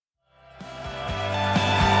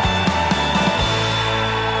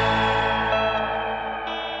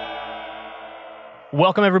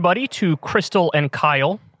Welcome, everybody, to Crystal and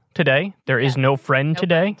Kyle today. There is no friend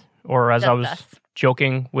today, or as I was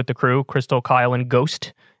joking with the crew, Crystal, Kyle, and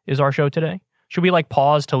Ghost is our show today. Should we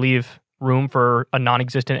pause to leave room for a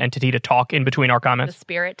non-existent entity to talk in between our comments? The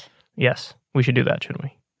spirit? Yes, we should do that, shouldn't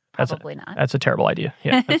we? Probably not. That's a terrible idea.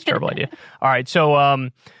 Yeah, that's a terrible idea. All right, so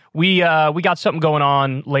we got something going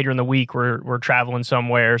on later in the week. We're traveling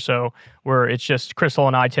somewhere, so it's just Crystal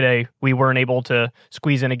and I today. We weren't able to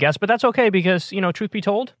squeeze in a guest, but that's okay because, truth be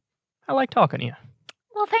told, I like talking to you.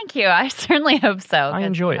 Well, thank you. I certainly hope so. I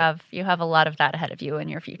enjoy it. You have a lot of that ahead of you in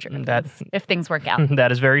your future. If things work out.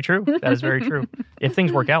 That is very true. That is very true. If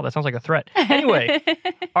things work out, that sounds like a threat. Anyway,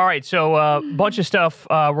 all right. So a bunch of stuff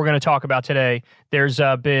we're going to talk about today. There's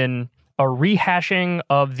been a rehashing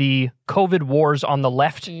of the COVID wars on the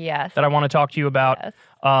left that I want to talk to you about. Yes.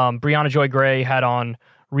 Briahna Joy Gray had on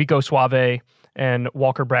Rico Suave and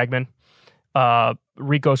Walker Bragman.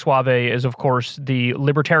 Rico Suave is, of course, the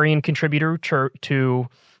libertarian contributor to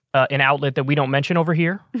an outlet that we don't mention over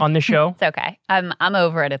here on this show. It's okay. I'm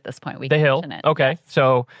over it at this point. We The can Hill. mention it. Okay. Yes.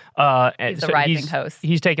 So he's the rising host.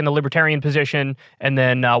 He's taking the libertarian position, and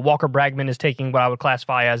then Walker Bragman is taking what I would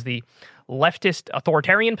classify as the leftist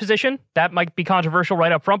authoritarian position. That might be controversial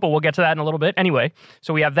right up front, but we'll get to that in a little bit. Anyway,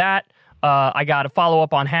 so we have that. I got a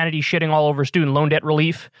follow-up on Hannity shitting all over student loan debt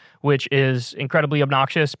relief, which is incredibly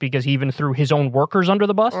obnoxious because he even threw his own workers under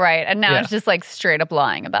the bus. Right. And now it's just straight up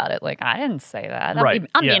lying about it. I didn't say that. I'm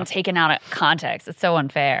being taken out of context. It's so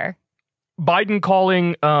unfair. Biden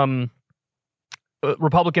calling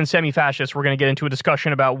Republicans semi-fascists. We're going to get into a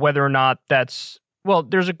discussion about whether or not that's... Well,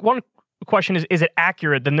 there's one question is it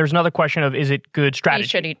accurate? Then there's another question of, is it good strategy?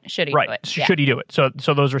 Should he right. do it? Should he do it? So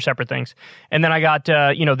those are separate things. And then I got,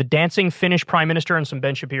 the dancing Finnish prime minister and some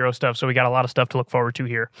Ben Shapiro stuff. So we got a lot of stuff to look forward to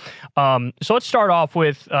here. So let's start off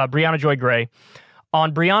with Briahna Joy Gray.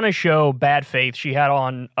 On Brianna's show, Bad Faith, she had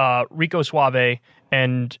on Rico Suave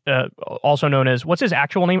and also known as, what's his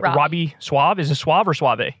actual name? Robbie Suave? Is it Suave or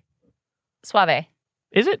Suave? Suave.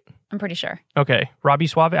 Is it? I'm pretty sure. Okay. Robbie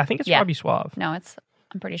Suave? I think it's Robbie Suave. No,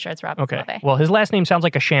 I'm pretty sure it's Robbie Suave. Well, his last name sounds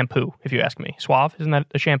like a shampoo, if you ask me. Suave, isn't that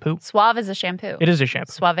a shampoo? Suave is a shampoo. It is a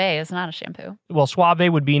shampoo. Suave is not a shampoo. Well,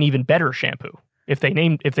 Suave would be an even better shampoo if they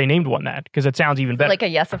named one that, because it sounds even better. Like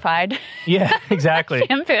a yesified. Yeah, exactly.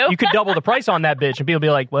 Shampoo. You could double the price on that bitch, and people be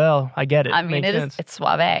like, "Well, I get it." I mean, it's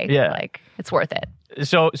Suave. Yeah, it's worth it.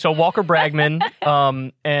 So Walker Bragman,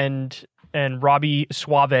 and Robbie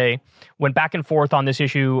Suave went back and forth on this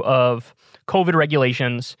issue of COVID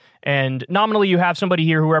regulations. And nominally, you have somebody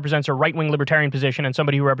here who represents a right-wing libertarian position and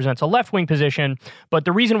somebody who represents a left-wing position. But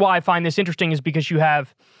the reason why I find this interesting is because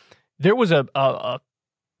there was a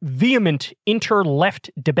vehement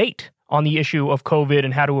inter-left debate on the issue of COVID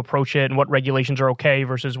and how to approach it and what regulations are okay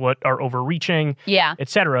versus what are overreaching, et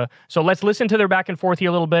cetera. So let's listen to their back and forth here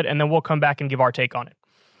a little bit, and then we'll come back and give our take on it.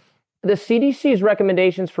 The CDC's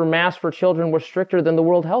recommendations for masks for children were stricter than the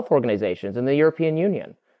World Health Organization's and the European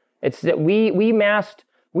Union. It's that we masked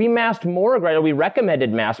more aggressively, we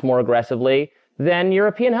recommended masks more aggressively than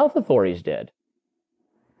European health authorities did.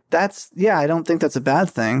 I don't think that's a bad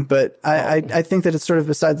thing, but I think that it's sort of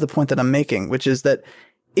besides the point that I'm making, which is that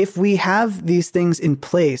if we have these things in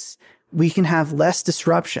place, we can have less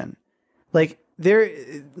disruption. They're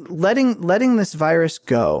letting this virus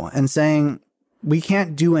go and saying we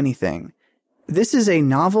can't do anything. This is a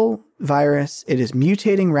novel virus. It is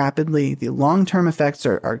mutating rapidly. The long-term effects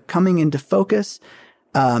are coming into focus.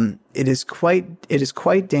 It is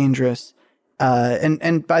quite dangerous.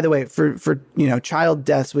 And by the way, for child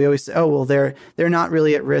deaths, we always say, oh, well, they're not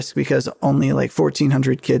really at risk because only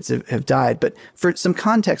 1,400 kids have died. But for some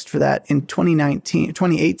context for that, in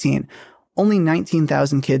 2018, only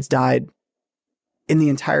 19,000 kids died in the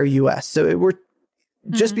entire U.S. So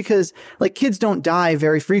just because kids don't die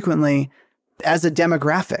very frequently as a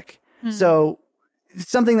demographic. So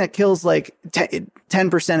something that kills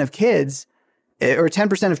 10% of kids or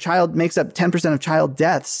 10% of makes up 10% of child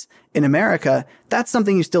deaths in America, that's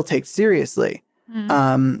something you still take seriously.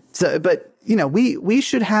 But we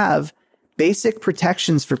should have basic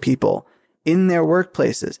protections for people in their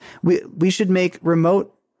workplaces. We should make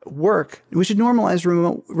remote work. We should normalize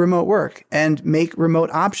remote work and make remote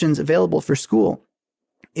options available for school.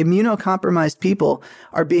 Immunocompromised people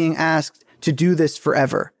are being asked to do this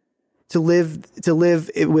forever, to live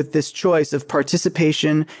with this choice of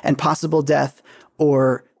participation and possible death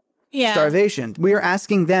or starvation. We are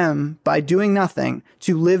asking them, by doing nothing,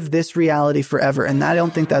 to live this reality forever. And I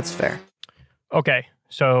don't think that's fair. Okay.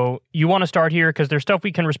 So you want to start here because there's stuff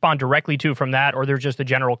we can respond directly to from that, or there's just the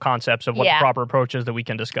general concepts of what the proper approach is that we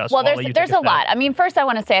can discuss. Well, there's a lot. I mean, first I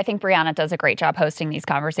want to say I think Brianna does a great job hosting these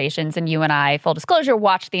conversations, and you and I, full disclosure,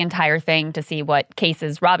 watched the entire thing to see what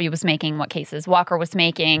cases Robbie was making, what cases Walker was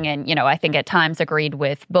making, and I think at times agreed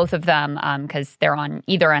with both of them because they're on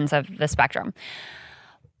either ends of the spectrum.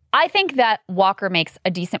 I think that Walker makes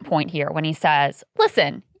a decent point here when he says,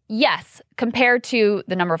 listen, yes, compared to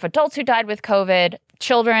the number of adults who died with COVID,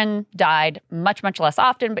 children died much, much less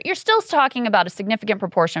often, but you're still talking about a significant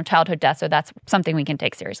proportion of childhood deaths, so that's something we can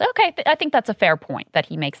take seriously. Okay, I think that's a fair point that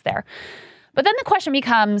he makes there. But then the question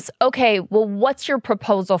becomes, okay, well, what's your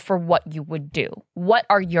proposal for what you would do? What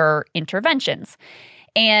are your interventions?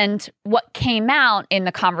 And what came out in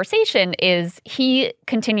the conversation is he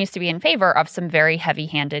continues to be in favor of some very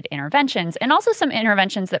heavy-handed interventions and also some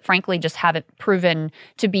interventions that frankly just haven't proven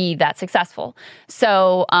to be that successful.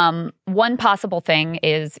 So one possible thing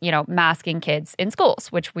is, masking kids in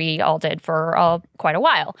schools, which we all did for quite a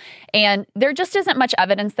while. And there just isn't much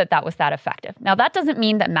evidence that that was that effective. Now, that doesn't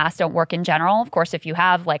mean that masks don't work in general. Of course, if you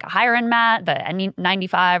have like a higher-end mask, the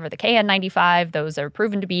N95 or the KN95, those are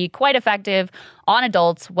proven to be quite effective on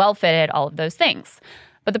adults, well-fitted, all of those things.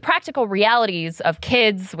 But the practical realities of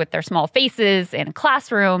kids with their small faces in a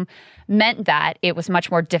classroom meant that it was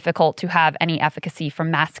much more difficult to have any efficacy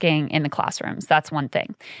from masking in the classrooms. That's one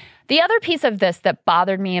thing. The other piece of this that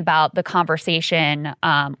bothered me about the conversation,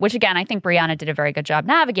 which again, I think Brianna did a very good job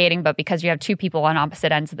navigating, but because you have two people on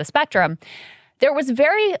opposite ends of the spectrum, there was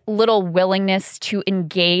very little willingness to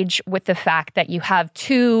engage with the fact that you have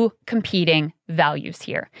two competing values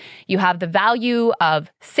here. You have the value of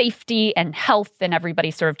safety and health and everybody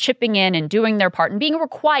sort of chipping in and doing their part and being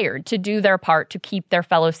required to do their part to keep their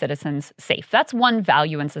fellow citizens safe. That's one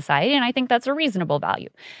value in society, and I think that's a reasonable value.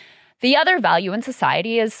 The other value in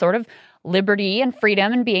society is sort of liberty and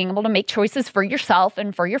freedom and being able to make choices for yourself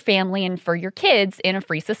and for your family and for your kids in a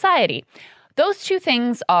free society. Those two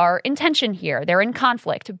things are in tension here. They're in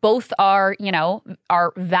conflict. Both are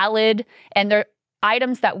valid, and they're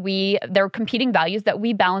items they're competing values that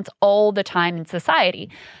we balance all the time in society.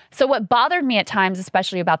 So what bothered me at times,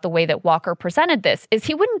 especially about the way that Walker presented this, is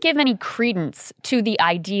he wouldn't give any credence to the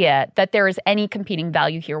idea that there is any competing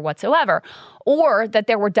value here whatsoever, or that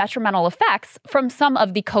there were detrimental effects from some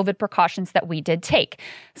of the COVID precautions that we did take.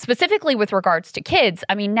 Specifically with regards to kids,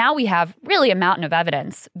 I mean, now we have really a mountain of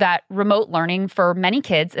evidence that remote learning for many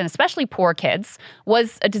kids, and especially poor kids,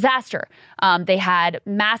 was a disaster. They had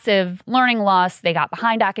massive learning loss. They got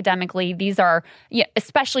behind academically. These are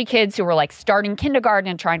especially kids who were like starting kindergarten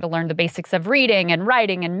and trying to learn the basics of reading and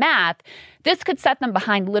writing and math. This could set them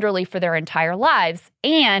behind literally for their entire lives.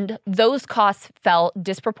 And those costs fell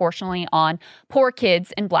disproportionately on poor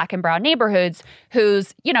kids in Black and brown neighborhoods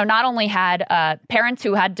whose, not only had parents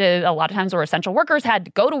who had to, a lot of times were essential workers, had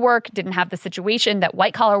to go to work, didn't have the situation that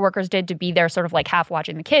white collar workers did to be there sort of like half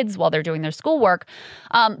watching the kids while they're doing their schoolwork.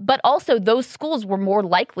 But also those schools were more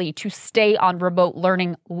likely to stay on remote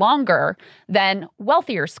learning longer than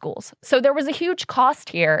wealthier schools. So there was a huge cost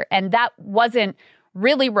here, and that wasn't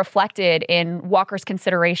really reflected in Walker's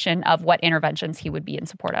consideration of what interventions he would be in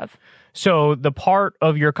support of. So the part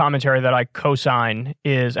of your commentary that I co-sign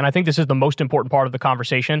is, and I think this is the most important part of the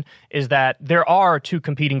conversation, is that there are two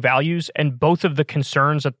competing values, and both of the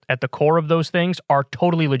concerns at the core of those things are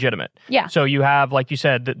totally legitimate. Yeah. So you have, like you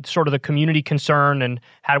said, sort of the community concern and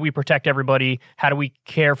how do we protect everybody? How do we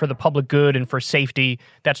care for the public good and for safety?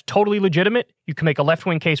 That's totally legitimate. You can make a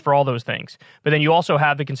left-wing case for all those things. But then you also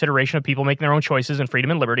have the consideration of people making their own choices and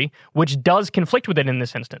freedom and liberty, which does conflict with it in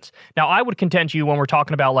this instance. Now, I would contend to you when we're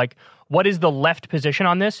talking about like, what is the left position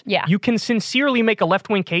on this? Yeah. You can sincerely make a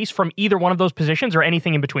left-wing case from either one of those positions or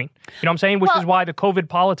anything in between. You know what I'm saying? Which is why the COVID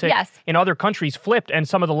politics in other countries flipped, and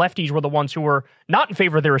some of the lefties were the ones who were not in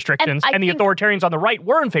favor of the restrictions, and the authoritarians on the right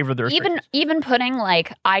were in favor of the restrictions. Even putting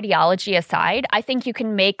like ideology aside, I think you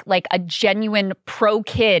can make like a genuine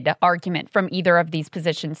pro-kid argument from either of these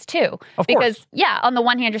positions too. Of course. Because, on the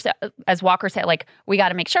one hand, just as Walker said, like, we got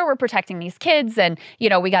to make sure we're protecting these kids, and,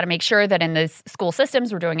 we got to make sure that in the school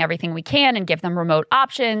systems we're doing everything we can and give them remote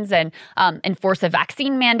options and enforce a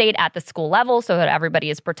vaccine mandate at the school level so that everybody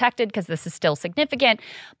is protected, because this is still significant.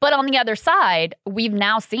 But on the other side, we've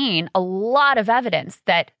now seen a lot of evidence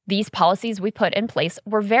that these policies we put in place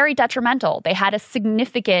were very detrimental. They had a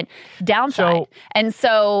significant downside.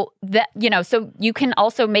 So you can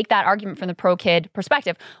also make that argument from the pro-kid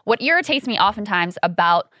perspective. What irritates me oftentimes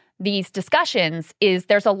about these discussions is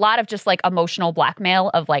there's a lot of just like emotional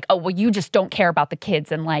blackmail of like, oh, well, you just don't care about the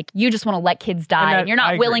kids and like you just want to let kids die and you're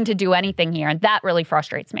not willing to do anything here. And that really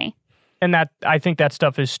frustrates me. And that I think that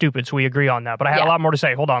stuff is stupid, so we agree on that. But I had a lot more to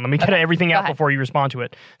say. Hold on, let me get everything out before you respond to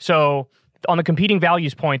it. So on the competing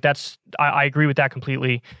values point, I agree with that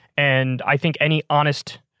completely. And I think any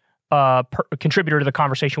honest contributor to the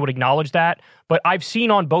conversation would acknowledge that. But I've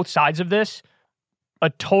seen on both sides of this a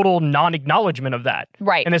total non-acknowledgement of that.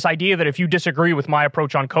 Right. And this idea that if you disagree with my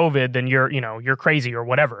approach on COVID, then you're crazy or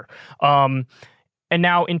whatever. And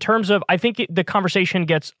now in terms of, I think the conversation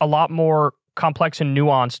gets a lot more complex and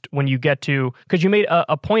nuanced when you get to, because you made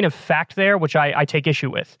a point of fact there, which I take issue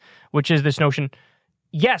with, which is this notion,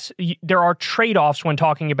 yes, there are trade-offs when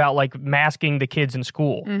talking about like masking the kids in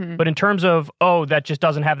school. Mm-hmm. But in terms of, that just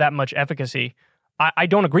doesn't have that much efficacy, I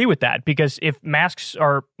don't agree with that, because if masks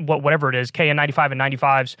are whatever it is, KN95 and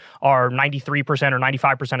 95s are 93% or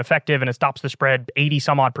 95% effective and it stops the spread 80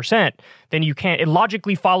 some odd percent, then you can't, it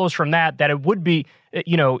logically follows from that it would be,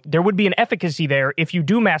 there would be an efficacy there if you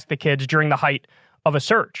do mask the kids during the height of a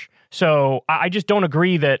surge. So I just don't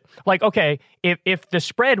agree that, like, okay, if the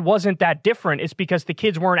spread wasn't that different, it's because the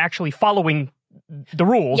kids weren't actually following the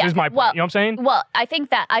rules, is my point. You know what I'm saying? Well, I think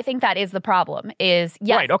that is the problem. Is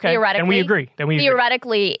yes, right, okay. Theoretically, then we agree.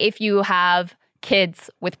 Theoretically, if you have kids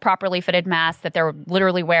with properly fitted masks that they're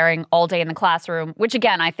literally wearing all day in the classroom, which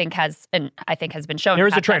again I think has been shown. There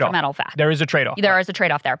is a trade-off. Fact. There is a trade-off. There is a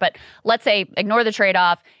trade-off there. But let's say ignore the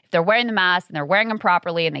trade-off. If they're wearing the mask and they're wearing them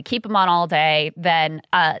properly and they keep them on all day, then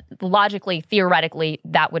logically, theoretically,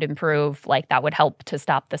 that would improve. Like that would help to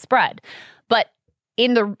stop the spread. But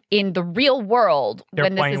in the real world,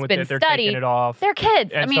 when this has been studied, they're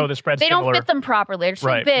kids. And so the spread's they similar. Don't fit them properly. They're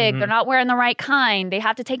too big. Mm-hmm. They're not wearing the right kind. They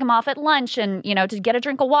have to take them off at lunch and, to get a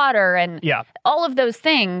drink of water. And all of those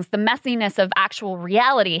things, the messiness of actual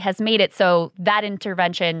reality has made it so that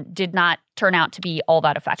intervention did not turn out to be all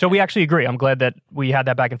that effective. So we actually agree. I'm glad that we had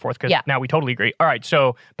that back and forth, because now we totally agree. All right.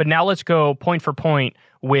 So, but now let's go point for point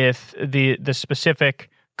with the specific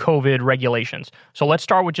COVID regulations. So let's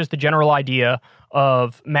start with just the general idea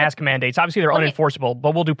of mask mandates. Obviously, they're unenforceable,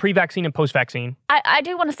 but we'll do pre-vaccine and post-vaccine. I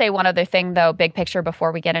do want to say one other thing, though, big picture,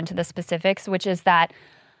 before we get into the specifics, which is that,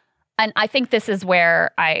 and I think this is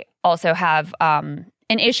where I also have an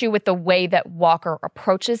issue with the way that Walker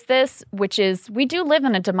approaches this, which is we do live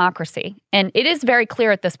in a democracy. And it is very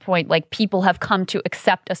clear at this point, like people have come to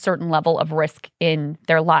accept a certain level of risk in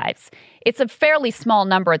their lives. It's a fairly small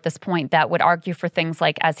number at this point that would argue for things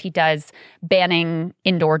like, as he does, banning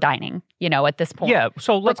indoor dining, at this point. Yeah,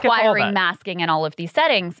 so let's get to all that. Requiring masking in all of these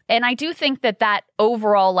settings. And I do think that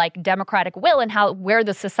overall, like, democratic will and where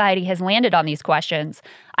the society has landed on these questions,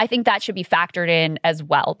 I think that should be factored in as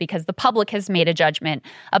well, because the public has made a judgment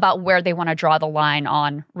about where they want to draw the line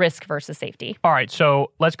on risk versus safety. All right,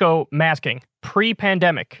 so let's go masking.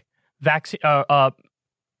 Pre-pandemic, mask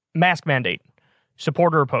mandate.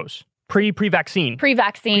 Support or oppose? Pre-vaccine.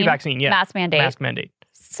 Pre-vaccine, yeah. Mask mandate.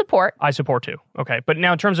 Support. I support too. Okay. But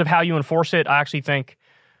now in terms of how you enforce it, I actually think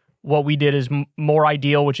what we did is more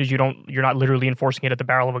ideal, which is you're not literally enforcing it at the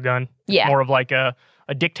barrel of a gun. Yeah. It's more of like a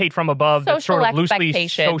dictate from above that's sort of loosely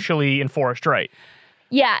socially enforced, right?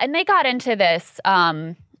 Yeah. And they got into this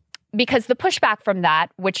because the pushback from that,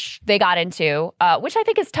 which they got into, which I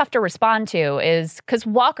think is tough to respond to, is because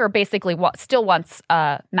Walker basically still wants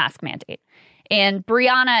a mask mandate. And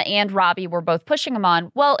Brianna and Robbie were both pushing him on,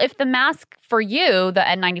 well, if the mask for you, the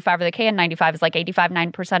N95 or the KN95 is like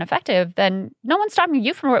 85-90% effective, then no one's stopping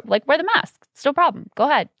you from wear the mask. It's no problem. Go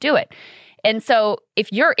ahead, do it. And so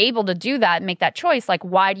if you're able to do that and make that choice, like,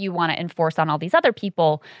 why do you want to enforce on all these other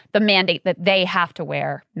people the mandate that they have to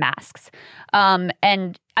wear masks?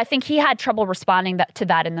 And I think he had trouble responding to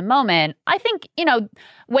that in the moment. I think,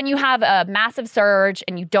 when you have a massive surge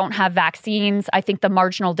and you don't have vaccines, I think the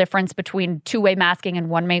marginal difference between two-way masking and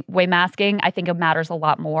one-way masking, I think it matters a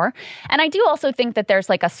lot more. And I do also think that there's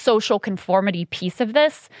like a social conformity piece of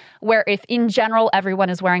this, where if in general everyone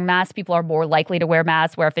is wearing masks, people are more likely to wear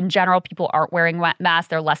masks, where if in general people aren't wearing masks,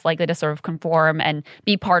 they're less likely to sort of conform and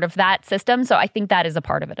be part of that system. So I think that is a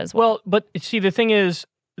part of it as well. Well, but see, the thing is,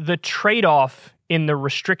 the trade-off in the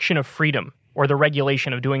restriction of freedom or the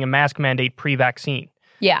regulation of doing a mask mandate pre-vaccine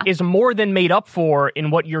is more than made up for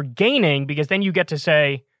in what you're gaining, because then you get to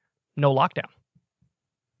say no lockdown.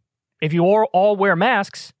 If you all wear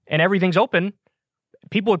masks and everything's open,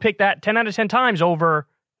 people would pick that 10 out of 10 times over,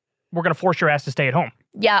 we're going to force your ass to stay at home.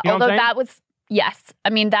 Yeah, you know although that was, yes. I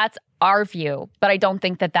mean, that's our view, but I don't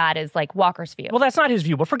think that is like Walker's view. Well, that's not his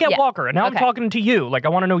view, but forget Walker. And now I'm talking to you. Like, I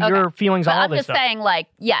want to know your feelings on all this stuff. I'm just saying, like,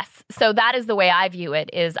 yes. So that is the way I view it,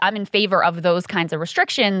 is I'm in favor of those kinds of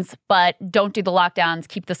restrictions, but don't do the lockdowns,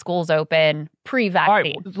 keep the schools open,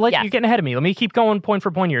 pre-vaccine. All right, you're getting ahead of me. Let me keep going point for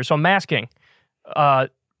point here. So masking,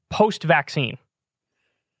 post-vaccine.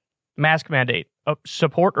 mask mandate,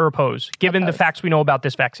 support or oppose, given the facts we know about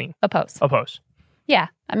this vaccine? Oppose. Yeah.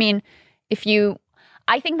 I mean,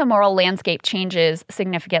 I think the moral landscape changes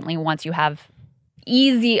significantly once you have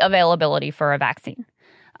easy availability for a vaccine.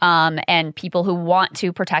 And people who want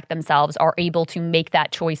to protect themselves are able to make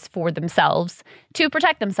that choice for themselves to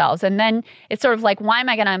protect themselves. And then it's sort of like, why am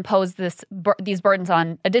I going to impose these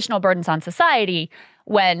additional burdens on society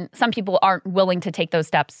when some people aren't willing to take those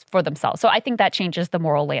steps for themselves? So I think that changes the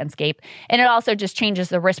moral landscape. And it also just changes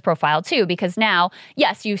the risk profile too, because now,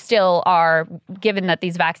 yes, you still are, given that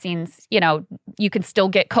these vaccines, you can still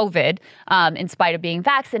get COVID in spite of being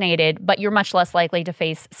vaccinated, but you're much less likely to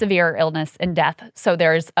face severe illness and death. So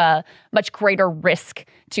there's a much greater risk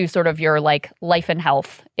to sort of your life and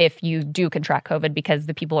health if you do contract COVID because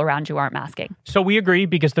the people around you aren't masking. So we agree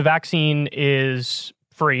because the vaccine is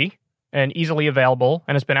free and easily available,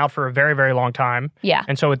 and it's been out for a very, very long time. Yeah.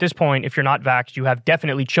 And so at this point, if you're not vaxxed, you have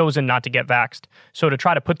definitely chosen not to get vaxxed. So to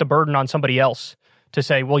try to put the burden on somebody else to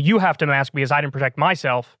say, well, you have to mask because I didn't protect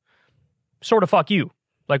myself, sort of fuck you.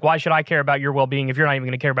 Like, why should I care about your well-being if you're not even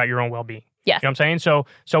going to care about your own well-being? Yes. You know what I'm saying?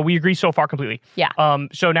 So we agree so far completely. Yeah.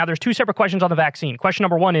 So now there's two separate questions on the vaccine. Question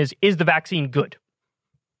number one is the vaccine good?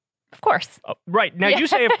 Of course. Right. Now, you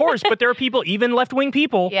say of course, but there are people, even left-wing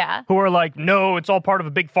people, who are like, no, it's all part of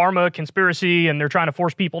a big pharma conspiracy, and they're trying to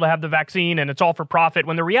force people to have the vaccine, and it's all for profit,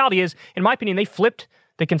 when the reality is, in my opinion, they flipped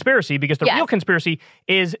the conspiracy, because the real conspiracy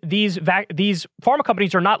is these pharma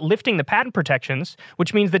companies are not lifting the patent protections,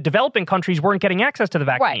 which means that developing countries weren't getting access to the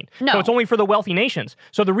vaccine. Right. No. So it's only for the wealthy nations.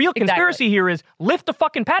 So the real conspiracy here is lift the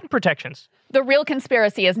fucking patent protections. The real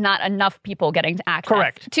conspiracy is not enough people getting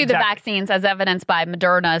access to the vaccines, as evidenced by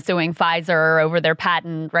Moderna suing Pfizer over their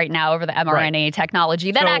patent right now over the mRNA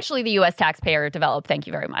technology that actually the U.S. taxpayer developed. Thank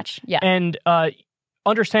you very much. Yeah. And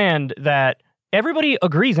understand that everybody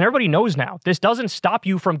agrees and everybody knows now this doesn't stop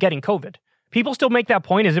you from getting COVID. People still make that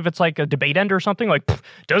point as if it's like a debate end or something, like,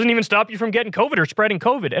 doesn't even stop you from getting COVID or spreading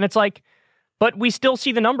COVID. And it's like, but we still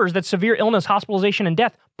see the numbers that severe illness, hospitalization, and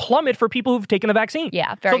death plummet for people who've taken the vaccine.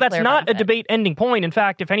 Yeah, very So that's clear not benefit. a debate-ending point. In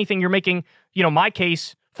fact, if anything, you're making, my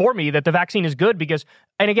case for me that the vaccine is good because,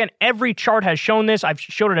 and again, every chart has shown this. I've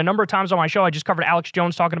showed it a number of times on my show. I just covered Alex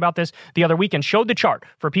Jones talking about this the other week and showed the chart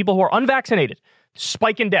for people who are unvaccinated,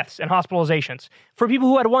 spike in deaths and hospitalizations. For people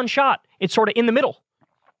who had one shot, it's sort of in the middle.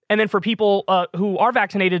 And then for people who are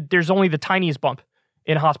vaccinated, there's only the tiniest bump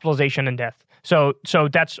in hospitalization and death. So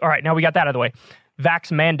that's all right. Now we got that out of the way.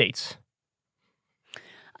 Vax mandates.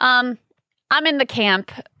 I'm in the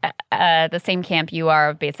camp, the same camp you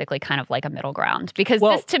are, basically kind of like a middle ground, because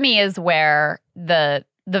this to me is where the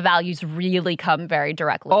values really come very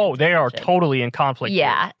directly. Oh, they are totally in conflict.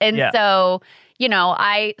 Yeah. And so,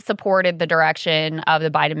 I supported the direction of the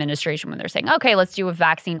Biden administration when they're saying, okay, let's do a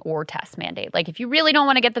vaccine or test mandate. Like, if you really don't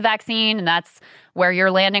want to get the vaccine and that's where you're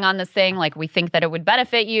landing on this thing, like, we think that it would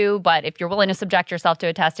benefit you, but if you're willing to subject yourself to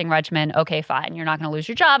a testing regimen, okay, fine. You're not going to lose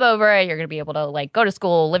your job over it. You're going to be able to, go to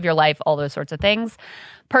school, live your life, all those sorts of things.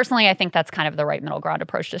 Personally, I think that's kind of the right middle ground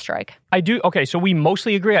approach to strike. I do. Okay, so we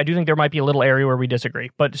mostly agree. I do think there might be a little area where we disagree.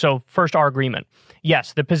 But so first, our agreement.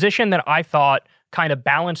 Yes, the position that I thought kind of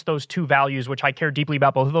balanced those two values, which I care deeply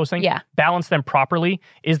about both of those things, balance them properly,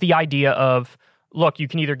 is the idea of, look, you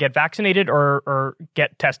can either get vaccinated or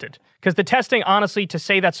get tested. Because the testing, honestly, to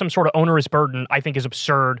say that's some sort of onerous burden, I think is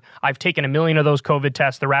absurd. I've taken 1 million of those COVID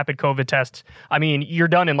tests, the rapid COVID tests. I mean, you're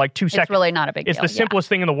done in 2 seconds. It's really not a big deal. It's the simplest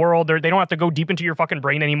thing in the world. They don't have to go deep into your fucking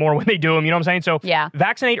brain anymore when they do them. You know what I'm saying? So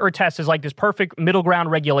vaccinate or test is like this perfect middle ground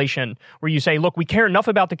regulation where you say, look, we care enough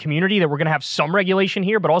about the community that we're going to have some regulation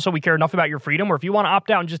here, but also we care enough about your freedom. Or if you want to opt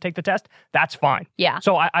out and just take the test, that's fine. Yeah.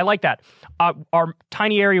 So I like that. Our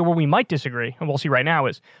tiny area where we might disagree, and we'll see right now,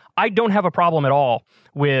 is I don't have a problem at all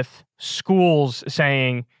with schools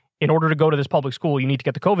saying, in order to go to this public school, you need to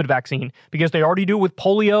get the COVID vaccine, because they already do it with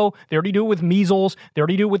polio, they already do it with measles, they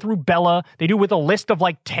already do it with rubella, they do it with a list of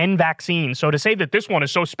 10 vaccines. So to say that this one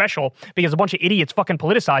is so special because a bunch of idiots fucking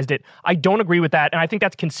politicized it, I don't agree with that, and I think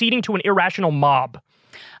that's conceding to an irrational mob.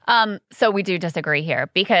 So we do disagree here,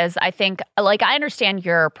 because I think, I understand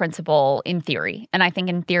your principle in theory, and I think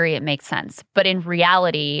in theory it makes sense. But in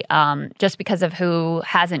reality, just because of who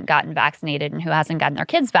hasn't gotten vaccinated and who hasn't gotten their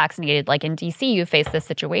kids vaccinated, like in D.C., you face this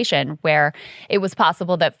situation where it was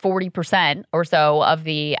possible that 40% or so of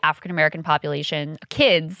the African-American population,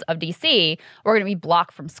 kids of D.C., were going to be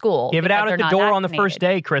blocked from school. Give it out at the door on the first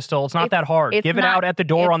day, Crystal. It's not that hard. Give it out at the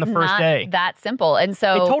door on the first day. That simple. And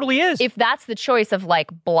so it totally is. If that's the choice of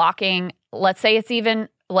blocking, let's say it's even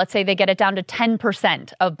let's say they get it down to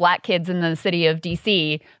 10% of black kids in the city of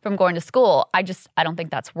DC from going to school. I don't think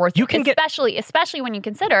that's worth it. Especially when you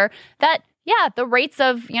consider that, yeah, the rates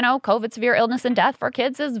of, COVID, severe illness and death for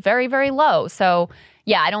kids is very, very low. So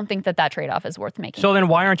yeah, I don't think that trade-off is worth making. So then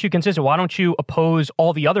why aren't you consistent? Why don't you oppose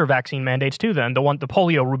all the other vaccine mandates too then? The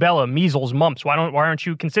polio, rubella, measles, mumps. Why aren't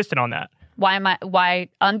you consistent on that?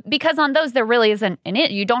 Because on those, there really isn't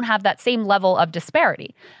you don't have that same level of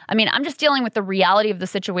disparity. I mean, I'm just dealing with the reality of the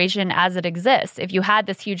situation as it exists. If you had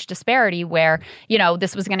this huge disparity where,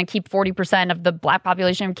 this was going to keep 40% of the black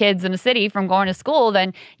population of kids in a city from going to school,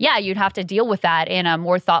 then yeah, you'd have to deal with that in a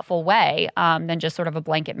more thoughtful way than just sort of a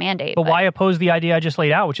blanket mandate. But why oppose the idea I just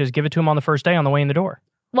laid out, which is give it to them on the first day on the way in the door?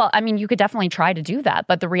 Well, I mean, you could definitely try to do that,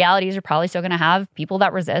 but the reality is you're probably still going to have people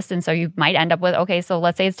that resist. And so you might end up with, okay, so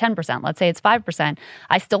let's say it's 10%, let's say it's 5%.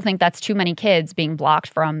 I still think that's too many kids being blocked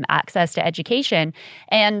from access to education.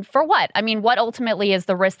 And for what? I mean, what ultimately is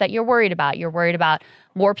the risk that you're worried about? You're worried about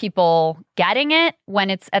more people getting it when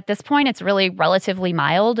it's at this point, it's really relatively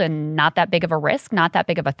mild and not that big of a risk, not that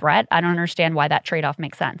big of a threat. I don't understand why that trade-off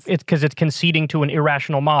makes sense. It's because it's conceding to an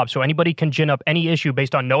irrational mob. So anybody can gin up any issue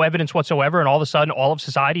based on no evidence whatsoever, and all of a sudden all of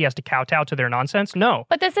society has to kowtow to their nonsense? No.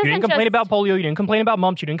 But this isn't You didn't complain about polio, you didn't complain about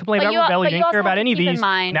mumps, you didn't complain about rubella, you didn't care about any of these.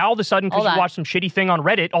 Now all of a sudden, because you watched some shitty thing on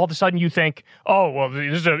Reddit, all of a sudden you think, oh, well,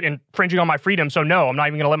 this is infringing on my freedom, so no, I'm not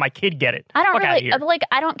even going to let my kid get it. I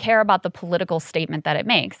don't care about the political statement that it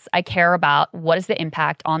makes. I care about what is the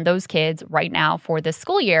impact on those kids right now for this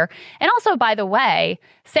school year. And also, by the way,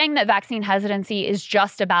 saying that vaccine hesitancy is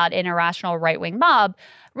just about an irrational right-wing mob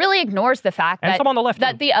really ignores the fact and that some on the left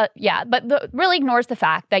really ignores the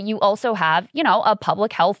fact that you also have, a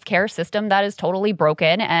public health care system that is totally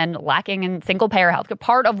broken and lacking in single-payer health care.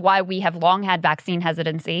 Part of why we have long had vaccine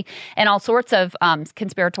hesitancy and all sorts of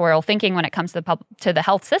conspiratorial thinking when it comes to the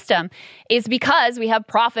health system is because we have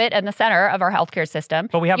profit in the center of our healthcare system.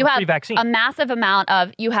 But we have a free vaccine. You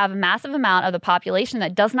have a massive amount of the population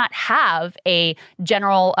that does not have a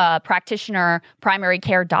general practitioner primary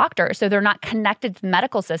care doctor, so they're not connected to the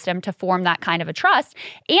medical system to form that kind of a trust.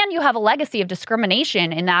 And you have a legacy of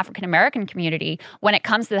discrimination in the African American community when it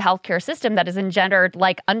comes to the healthcare system that has engendered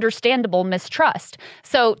understandable mistrust.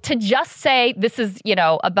 So to just say this is,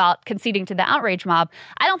 about conceding to the outrage mob,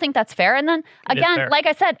 I don't think that's fair. And then again, like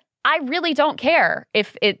I said, I really don't care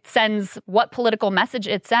if it sends what political message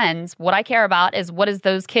it sends. What I care about is what is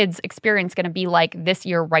those kids' experience going to be like this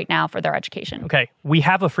year right now for their education. Okay, we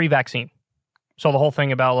have a free vaccine. So the whole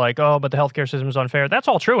thing about but the healthcare system is unfair, that's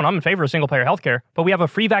all true, and I'm in favor of single-payer healthcare. But we have a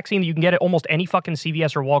free vaccine that you can get at almost any fucking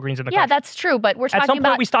CVS or Walgreens in the country. Yeah, that's true, but we're talking about... At some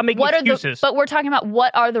point, we stop making excuses. But we're talking about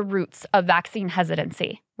what are the roots of vaccine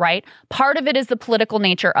hesitancy, right? Part of it is the political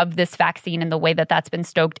nature of this vaccine and the way that that's been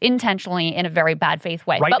stoked intentionally in a very bad faith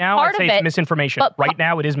way. Right now, I'd say it's misinformation. Right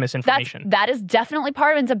now, it is misinformation. That is definitely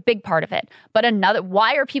part of it. It's a big part of it. But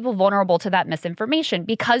why are people vulnerable to that misinformation?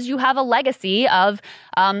 Because you have a legacy of...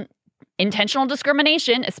 intentional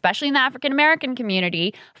discrimination, especially in the African American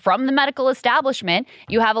community, from the medical establishment.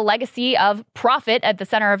 You have a legacy of profit at the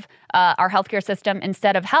center of our healthcare system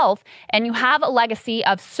instead of health. And you have a legacy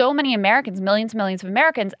of so many Americans, millions and millions of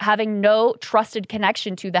Americans, having no trusted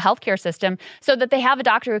connection to the healthcare system so that they have a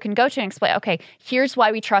doctor who can go to and explain, okay, here's why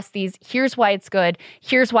we trust these. Here's why it's good.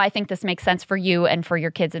 Here's why I think this makes sense for you and for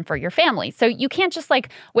your kids and for your family. So you can't just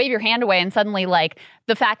wave your hand away and suddenly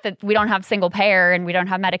the fact that we don't have single payer and we don't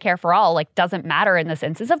have Medicare for all doesn't matter in this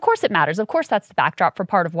instance. Of course it matters. Of course that's the backdrop for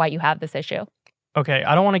part of why you have this issue. Okay,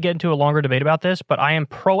 I don't want to get into a longer debate about this, but I am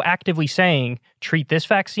proactively saying treat this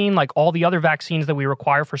vaccine like all the other vaccines that we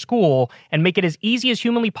require for school and make it as easy as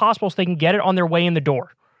humanly possible so they can get it on their way in the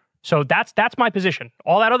door. So that's my position.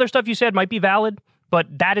 All that other stuff you said might be valid, but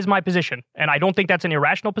that is my position. And I don't think that's an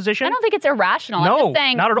irrational position. I don't think it's irrational. No, I'm just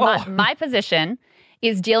saying not at all. My position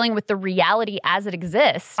is dealing with the reality as it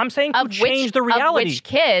exists. I'm saying to change the reality. Of which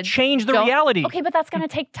kids change the reality. Okay, but that's going to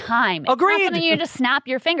take time. Agreed. It's not something you just snap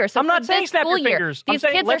your fingers. So I'm not saying snap your fingers. These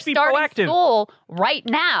kids are starting school right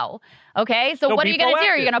now. Okay, so what are you going to do?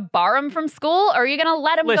 Are you going to bar them from school or are you going to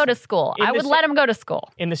let them go to school? I would let them go to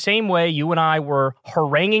school. In the same way you and I were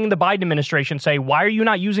haranguing the Biden administration, say, why are you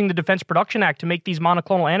not using the Defense Production Act to make these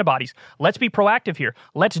monoclonal antibodies? Let's be proactive here.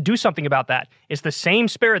 Let's do something about that. It's the same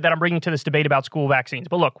spirit that I'm bringing to this debate about school vaccines.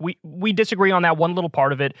 But look, we disagree on that one little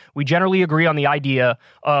part of it. We generally agree on the idea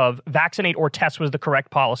of vaccinate or test was the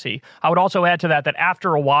correct policy. I would also add to that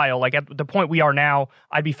after a while, at the point we are now,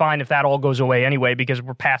 I'd be fine if that all goes away anyway because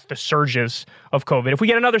we're past the surges of COVID. If we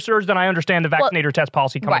get another surge, then I understand the vaccinate or test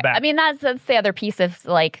policy coming back. I mean, that's the other piece of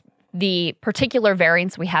the particular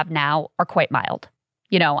variants we have now are quite mild.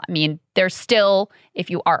 there's still, if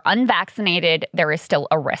you are unvaccinated, there is still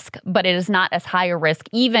a risk, but it is not as high a risk,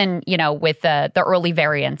 even, with the early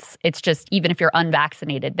variants. It's just, even if you're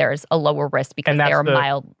unvaccinated, there's a lower risk because they're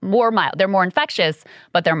more mild. They're more infectious,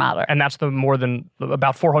 but they're milder. And that's the more than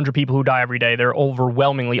about 400 people who die every day. They're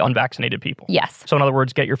overwhelmingly unvaccinated people. Yes. So in other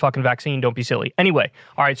words, get your fucking vaccine. Don't be silly. Anyway,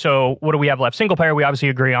 all right, so what do we have left? Single payer, we obviously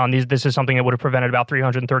agree on. This is something that would have prevented about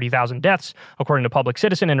 330,000 deaths, according to Public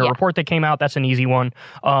Citizen in a report that came out. That's an easy one.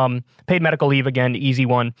 Paid medical leave, again, easy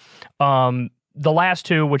one. The last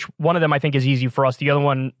two, which one of them I think is easy for us. The other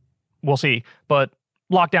one, we'll see. But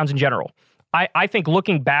lockdowns in general. I think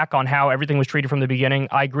looking back on how everything was treated from the beginning,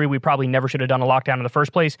 I agree we probably never should have done a lockdown in the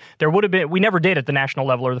first place. There would have been, we never did at the national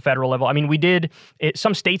level or the federal level. I mean, we did,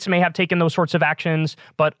 some states may have taken those sorts of actions,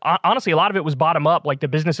 but honestly, a lot of it was bottom up, like the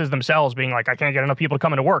businesses themselves being like, I can't get enough people to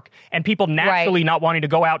come into work. And people naturally not wanting to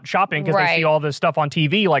go out shopping because they see all this stuff on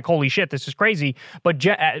TV, like, holy shit, this is crazy. But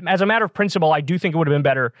as a matter of principle, I do think it would have been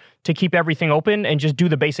better to keep everything open and just do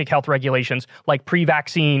the basic health regulations, like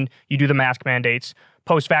pre-vaccine, you do the mask mandates.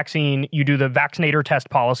 Post-vaccine, you do the vaccinator test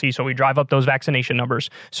policy, so we drive up those vaccination numbers.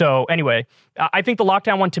 So anyway, I think the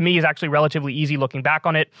lockdown one to me is actually relatively easy looking back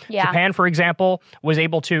on it. Yeah. Japan, for example, was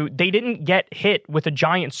able to, they didn't get hit with a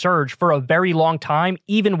giant surge for a very long time,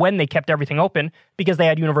 even when they kept everything open, because they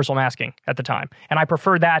had universal masking at the time. And I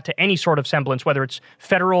prefer that to any sort of semblance, whether it's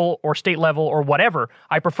federal or state level or whatever.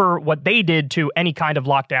 I prefer what they did to any kind of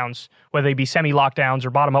lockdowns, whether they be semi-lockdowns or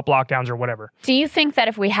bottom-up lockdowns or whatever. Do you think that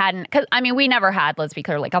if we hadn't, because I mean, we never had, let's be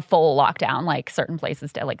clear, like a full lockdown, like certain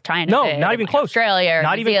places did, like China no, did, not even like close. Australia,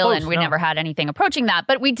 not New even Zealand, close, we no. never had anything approaching that,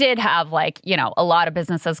 but we did have a lot of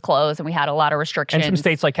businesses closed and we had a lot of restrictions. And some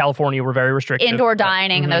states like California were very restrictive. Indoor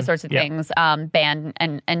dining and those sorts of things banned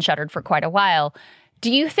and shuttered for quite a while.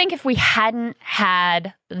 Do you think if we hadn't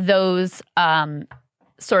had those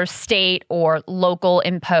sort of state or local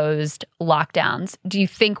imposed lockdowns, do you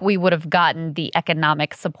think we would have gotten the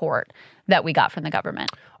economic support that we got from the government?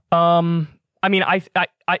 I mean, I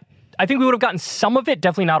think we would have gotten some of it,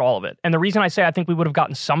 definitely not all of it. And the reason I say I think we would have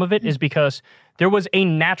gotten some of it is because there was a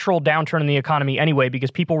natural downturn in the economy anyway, because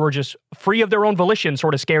people were just free of their own volition,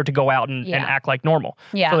 sort of scared to go out and act like normal.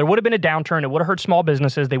 Yeah. So there would have been a downturn. It would have hurt small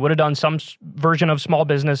businesses. They would have done some version of small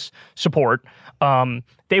business support.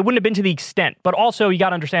 They wouldn't have been to the extent. But also, you got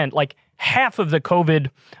to understand, like, half of the COVID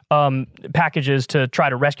packages to try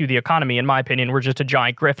to rescue the economy, in my opinion, were just a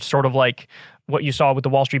giant grift, sort of like what you saw with the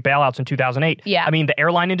Wall Street bailouts in 2008. Yeah. I mean, the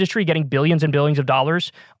airline industry getting billions and billions of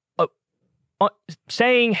dollars,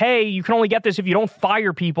 saying, hey, you can only get this if you don't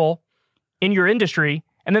fire people in your industry,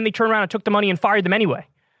 and then they turned around and took the money and fired them anyway.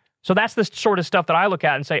 So that's the sort of stuff that I look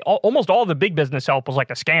at and say almost all the big business help was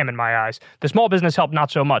like a scam in my eyes. The small business help,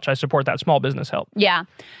 not so much. I support that small business help. Yeah.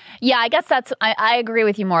 Yeah, I guess I agree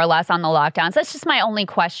with you more or less on the lockdowns. That's just my only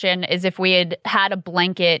question is if we had a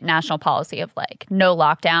blanket national policy of like no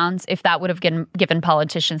lockdowns, if that would have given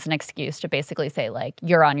politicians an excuse to basically say like,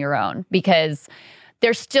 you're on your own, because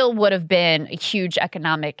there still would have been a huge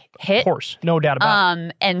economic hit. Of course, no doubt about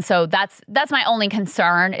it. And so that's my only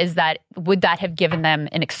concern is that would that have given them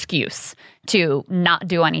an excuse to not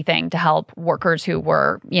do anything to help workers who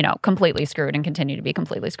were, completely screwed and continue to be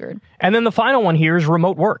completely screwed. And then the final one here is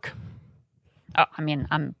remote work. Oh, I mean,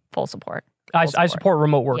 I'm full support. I support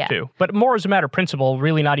remote work too, but more as a matter of principle,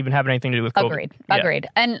 really not even having anything to do with COVID. Agreed.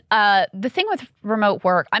 And the thing with remote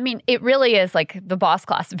work, I mean, it really is like the boss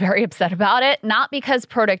class very upset about it, not because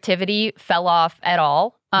productivity fell off at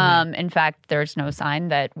all. In fact, there's no sign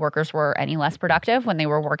that workers were any less productive when they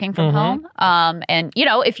were working from home. And,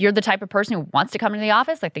 if you're the type of person who wants to come into the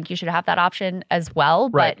office, I think you should have that option as well.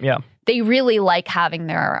 Right, but they really like having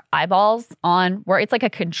their eyeballs on where it's like a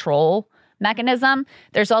control mechanism.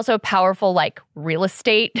 There's also a powerful real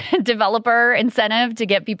estate developer incentive to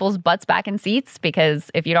get people's butts back in seats, because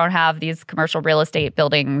if you don't have these commercial real estate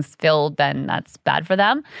buildings filled, then that's bad for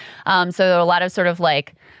them. So there are a lot of sort of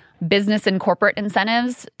business and corporate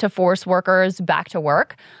incentives to force workers back to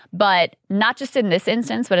work. But not just in this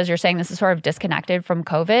instance, but as you're saying, this is sort of disconnected from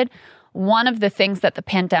COVID. One of the things that the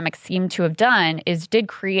pandemic seemed to have done did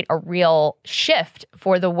create a real shift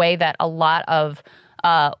for the way that a lot of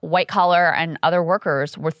white collar and other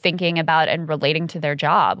workers were thinking about and relating to their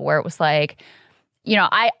job, where it was like,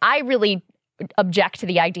 I really object to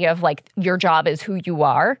the idea of your job is who you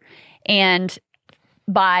are. And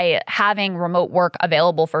by having remote work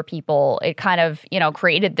available for people, it kind of,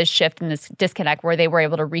 created this shift and this disconnect where they were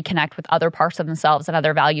able to reconnect with other parts of themselves and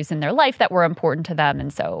other values in their life that were important to them.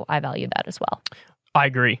 And so I value that as well. I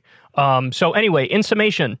agree. So anyway, in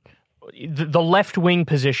summation, the left-wing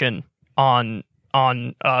position on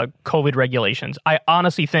COVID regulations, I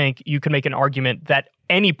honestly think you can make an argument that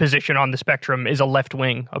any position on the spectrum is a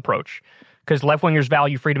left-wing approach, because left-wingers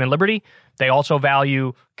value freedom and liberty. They also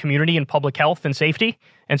value community and public health and safety.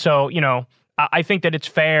 And so, I think that it's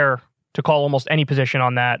fair to call almost any position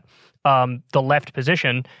on that the left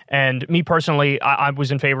position. And me personally, I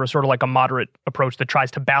was in favor of sort of like a moderate approach that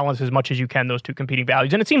tries to balance as much as you can those two competing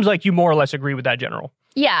values. And it seems like you more or less agree with that general.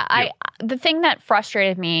 Yeah, the thing that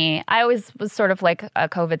frustrated me, I always was sort of like a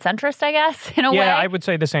COVID centrist, I guess, in a way. Yeah, I would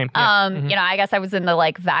say the same. Yeah. I guess I was in the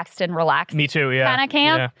like vaxxed and relaxed me too, yeah. kind of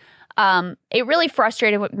camp. Yeah. It really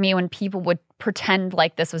frustrated me when people would pretend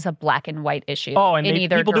like this was a black and white issue. Oh, and in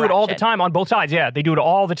either people direction. do it all the time on both sides. Yeah, they do it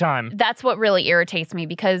all the time. That's what really irritates me,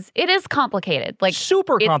 because it is complicated. Like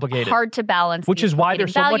super complicated. It's hard to balance. Which is why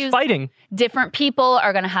there's so much fighting. Different people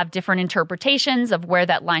are going to have different interpretations of where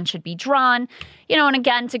that line should be drawn. And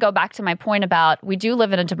again, to go back to my point about we do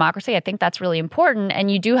live in a democracy, I think that's really important.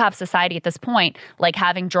 And you do have society at this point, like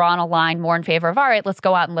having drawn a line more in favor of, all right, let's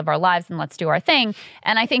go out and live our lives and let's do our thing.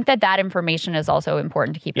 And I think that information is also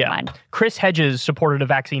important to keep in mind. Chris Hedges supported a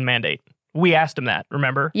vaccine mandate. We asked him that,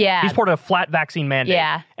 remember? Yeah. He supported a flat vaccine mandate.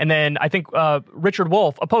 Yeah. And then I think Richard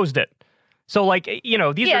Wolff opposed it. So, these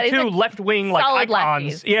are two left-wing, icons.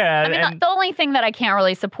 Lefties. Yeah. I mean, the only thing that I can't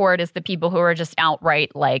really support is the people who are just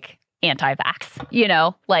outright,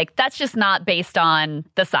 anti-vax, that's just not based on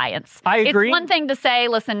the science. I agree. It's one thing to say,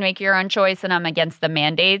 listen, make your own choice and I'm against the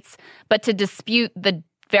mandates, but to dispute the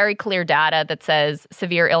very clear data that says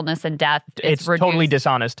severe illness and death is reduced. Totally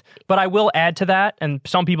dishonest. But I will add to that, and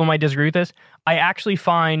some people might disagree with this, I actually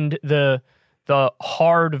find the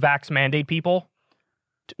hard vax mandate people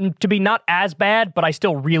to be not as bad, but I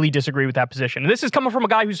still really disagree with that position. And this is coming from a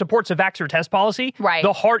guy who supports a vax or test policy. Right.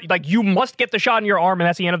 The hard, you must get the shot in your arm, and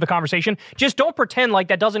that's the end of the conversation. Just don't pretend like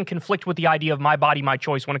that doesn't conflict with the idea of my body, my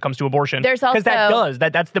choice when it comes to abortion. There's also, because that does.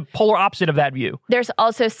 That's the polar opposite of that view. There's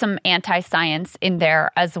also some anti-science in there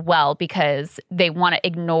as well, because they want to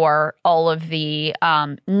ignore all of the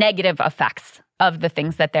negative effects of the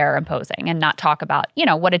things that they're imposing and not talk about,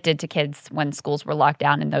 what it did to kids when schools were locked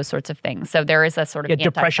down and those sorts of things. So there is a sort of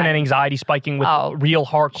depression and anxiety spiking with real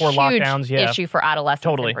hardcore lockdowns. Huge issue for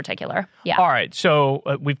adolescents in particular. Yeah. All right. So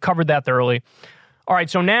we've covered that thoroughly. All right,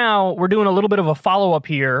 so now we're doing a little bit of a follow-up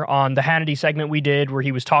here on the Hannity segment we did where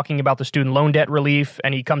he was talking about the student loan debt relief,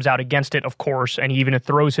 and he comes out against it, of course, and he even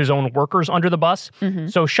throws his own workers under the bus. Mm-hmm.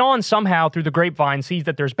 So Sean somehow, through the grapevine, sees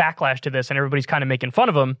that there's backlash to this, and everybody's kind of making fun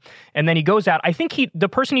of him, and then he goes out. I think the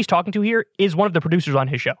person he's talking to here is one of the producers on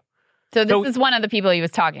his show. So this is one of the people he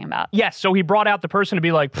was talking about. Yes, so he brought out the person to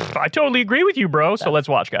be like, I totally agree with you, bro. So let's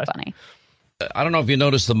watch, guys. Funny. I don't know if you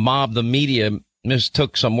noticed the mob, the media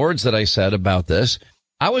mistook some words that I said about this.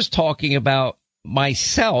 I was talking about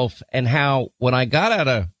myself and how when I got out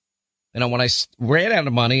of, when I ran out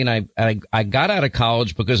of money and I got out of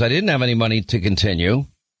college because I didn't have any money to continue,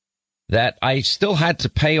 that I still had to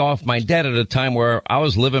pay off my debt at a time where I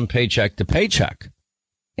was living paycheck to paycheck.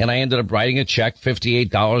 And I ended up writing a check,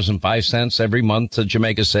 $58.05 every month to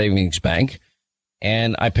Jamaica Savings Bank.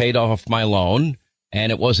 And I paid off my loan,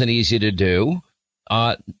 and it wasn't easy to do.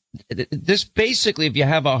 This basically, if you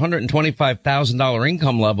have a $125,000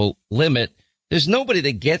 income level limit, there's nobody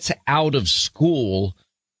that gets out of school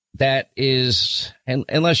that is,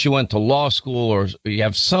 unless you went to law school or you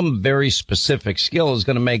have some very specific skill, is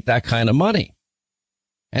going to make that kind of money.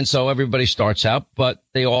 And so everybody starts out, but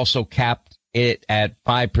they also capped it at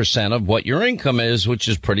 5% of what your income is, which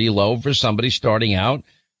is pretty low for somebody starting out.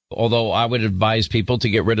 Although I would advise people to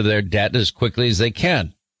get rid of their debt as quickly as they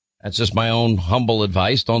can. That's just my own humble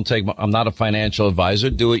advice. I'm not a financial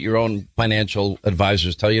advisor. Do what your own financial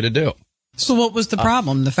advisors tell you to do. So what was the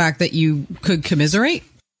problem? The fact that you could commiserate?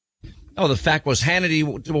 Oh, the fact was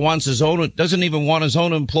Hannity doesn't even want his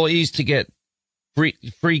own employees to get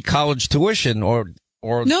free college tuition or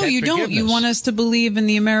no, you don't. You want us to believe in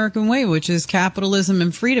the American way, which is capitalism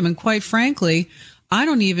and freedom. And quite frankly, I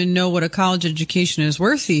don't even know what a college education is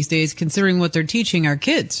worth these days, considering what they're teaching our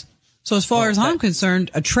kids. So as far as I'm concerned,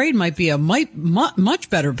 a trade might be a much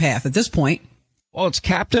better path at this point. Well, it's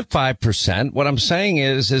capped at 5%. What I'm saying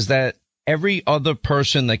is that every other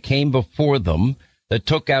person that came before them that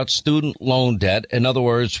took out student loan debt, in other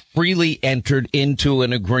words, freely entered into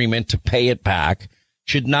an agreement to pay it back,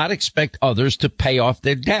 should not expect others to pay off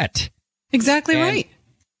their debt. Exactly right.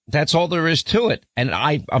 That's all there is to it. And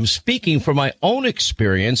I'm speaking from my own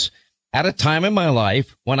experience at a time in my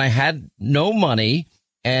life when I had no money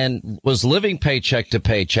and was living paycheck to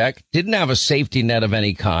paycheck, didn't have a safety net of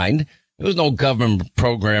any kind. There was no government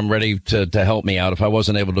program ready to help me out if I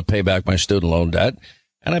wasn't able to pay back my student loan debt.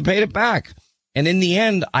 And I paid it back. And in the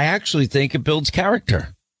end, I actually think it builds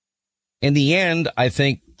character. In the end, I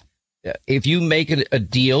think if you make a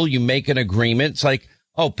deal, you make an agreement. It's like,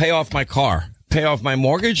 oh, pay off my car, pay off my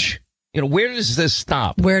mortgage. Where does this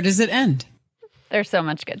stop? Where does it end? There's so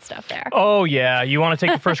much good stuff there. Oh, yeah. You want to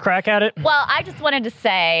take the first crack at it? Well, I just wanted to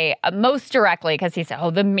say most directly, because he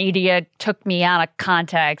said, the media took me out of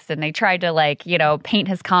context and they tried to paint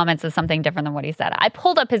his comments as something different than what he said. I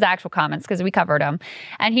pulled up his actual comments because we covered them.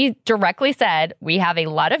 And he directly said, we have a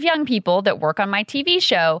lot of young people that work on my TV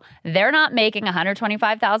show. They're not making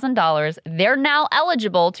 $125,000. They're now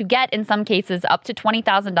eligible to get, in some cases, up to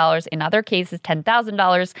 $20,000. In other cases,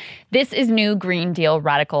 $10,000. This is new Green Deal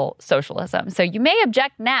radical socialism. So you may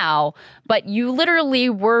object now, but you literally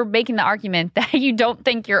were making the argument that you don't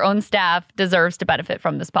think your own staff deserves to benefit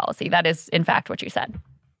from this policy. That is, in fact, what you said.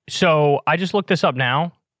 So I just looked this up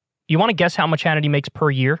now. You want to guess how much Hannity makes per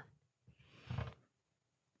year?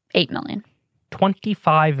 $8 million.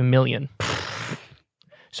 $25 million.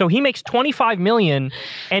 So he makes $25 million,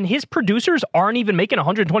 and his producers aren't even making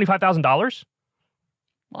 $125,000?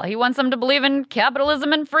 Well, he wants them to believe in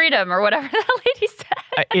capitalism and freedom, or whatever that lady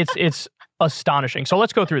said. It's astonishing. So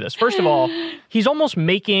let's go through this. First of all, he's almost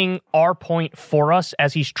making our point for us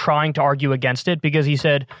as he's trying to argue against it, because he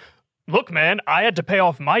said, look, man, I had to pay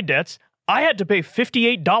off my debts. I had to pay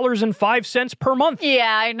 $58.05 per month.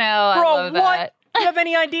 Yeah, I know. Bro, I love that. What? You have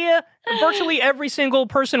any idea? Virtually every single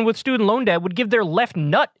person with student loan debt would give their left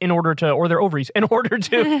nut or their ovaries in order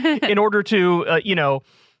to,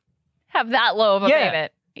 have that low of a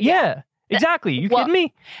payment. Yeah. Exactly. You kidding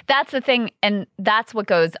me? That's the thing, and that's what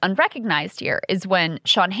goes unrecognized here, is when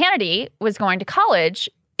Sean Hannity was going to college,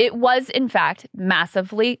 it was, in fact,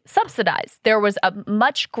 massively subsidized. There was a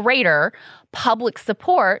much greater public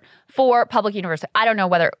support for public university. I don't know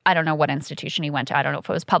what institution he went to. I don't know if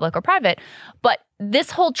it was public or private, but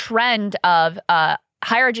this whole trend of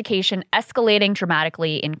higher education escalating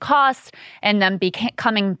dramatically in cost and then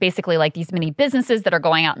becoming basically like these mini businesses that are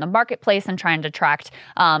going out in the marketplace and trying to attract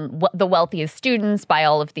the wealthiest students by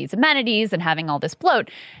all of these amenities and having all this bloat.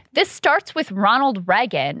 This starts with Ronald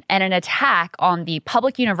Reagan and an attack on the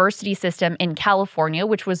public university system in California,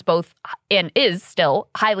 which was both and is still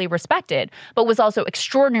highly respected, but was also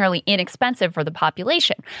extraordinarily inexpensive for the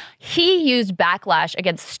population. He used backlash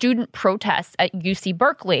against student protests at UC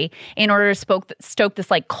Berkeley in order to stoke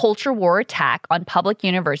this culture war attack on public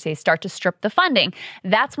universities, start to strip the funding.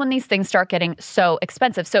 That's when these things start getting so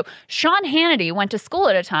expensive. So Sean Hannity went to school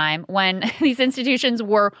at a time when these institutions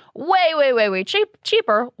were way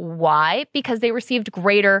cheaper. Why? Because they received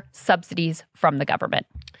greater subsidies from the government.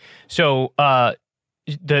 So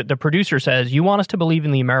the producer says, you want us to believe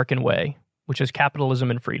in the American way, which is capitalism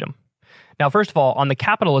and freedom. Now, first of all, on the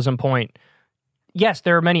capitalism point, yes,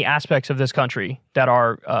 there are many aspects of this country that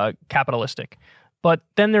are capitalistic. But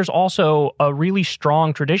then there's also a really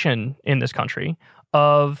strong tradition in this country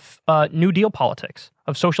of New Deal politics,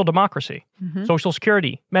 of social democracy, Social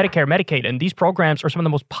Security, Medicare, Medicaid. And these programs are some of the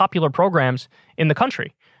most popular programs in the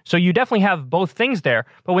country. So you definitely have both things there.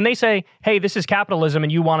 But when they say, hey, this is capitalism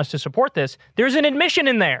and you want us to support this, there's an admission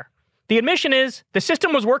in there. The admission is the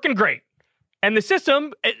system was working great. And the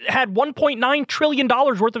system had $1.9 trillion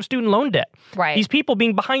worth of student loan debt. Right. These people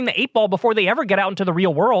being behind the eight ball before they ever get out into the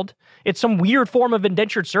real world. It's some weird form of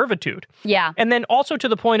indentured servitude. Yeah. And then also to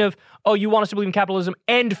the point of, oh, you want us to believe in capitalism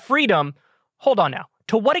and freedom. Hold on now.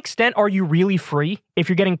 To what extent are you really free if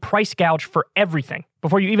you're getting price gouged for everything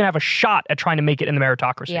before you even have a shot at trying to make it in the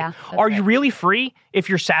meritocracy? Yeah, are you really free if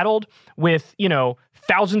you're saddled with,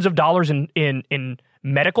 thousands of dollars in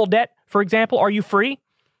medical debt, for example? Are you free?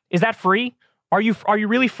 Is that free? Are you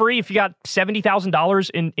really free if you got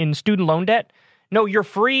 $70,000 in student loan debt? No, you're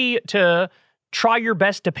free to try your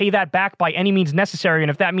best to pay that back by any means necessary. And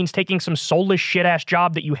if that means taking some soulless shit-ass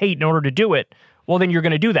job that you hate in order to do it, well, then you're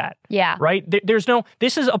going to do that. Yeah. Right?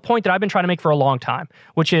 This is a point that I've been trying to make for a long time,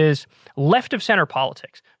 which is left of center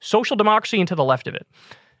politics, social democracy and to the left of it.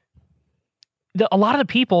 A lot of the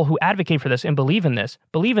people who advocate for this and believe in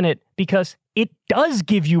it because it does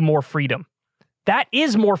give you more freedom. That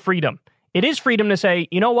is more freedom. It is freedom to say,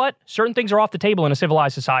 you know what? Certain things are off the table in a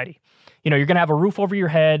civilized society. You're going to have a roof over your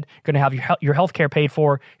head. You're going to have your health care paid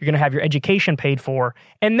for. You're going to have your education paid for.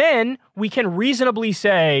 And then we can reasonably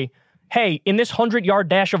say, hey, in this 100-yard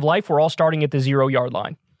dash of life, we're all starting at the 0-yard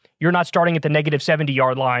line. You're not starting at the negative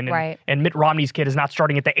 70-yard line. And, right. And Mitt Romney's kid is not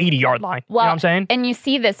starting at the 80-yard line. Well, you know what I'm saying? And you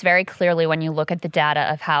see this very clearly when you look at the data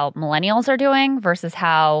of how millennials are doing versus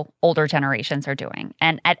how older generations are doing.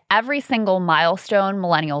 And at every single milestone,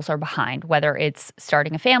 millennials are behind, whether it's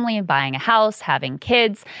starting a family, buying a house, having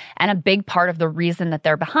kids. And a big part of the reason that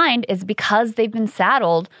they're behind is because they've been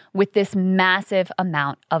saddled with this massive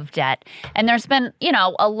amount of debt. And there's been,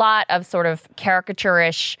 a lot of sort of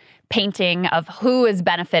caricaturish painting of who is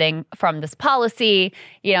benefiting from this policy.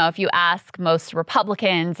 You know, if you ask most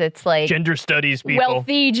Republicans, it's like gender studies people,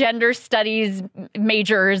 wealthy gender studies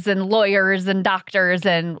majors and lawyers and doctors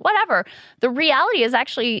and whatever. The reality is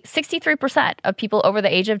actually 63% of people over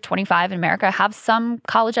the age of 25 in America have some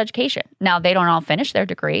college education. Now, they don't all finish their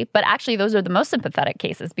degree, but actually those are the most sympathetic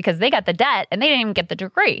cases because they got the debt and they didn't even get the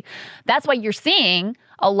degree. That's why you're seeing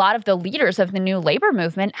a lot of the leaders of the new labor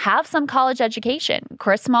movement have some college education.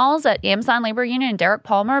 Chris Smalls at Amazon Labor Union and Derek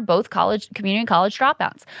Palmer, both community college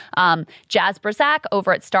dropouts. Jazz Brzak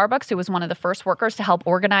over at Starbucks, who was one of the first workers to help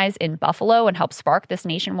organize in Buffalo and help spark this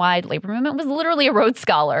nationwide labor movement, was literally a Rhodes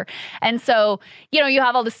Scholar. And so, you know, you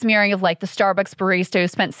have all the smearing of like the Starbucks barista who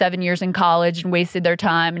spent 7 years in college and wasted their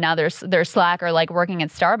time, and now they're slack or like working at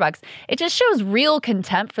Starbucks. It just shows real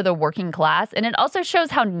contempt for the working class, and it also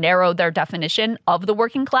shows how narrow their definition of the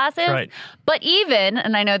working class is. Right. But even,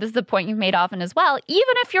 and I know this is a point you've made often as well,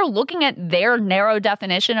 even if you're looking at their narrow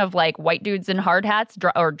definition of like white dudes in hard hats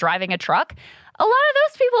or driving a truck, a lot of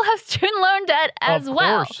those people have student loan debt as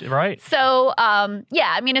well. Of course, right. So,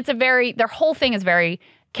 yeah, I mean, their whole thing is very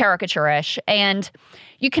caricaturish, and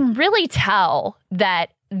you can really tell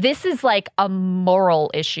that this is like a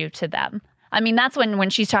moral issue to them. I mean, that's when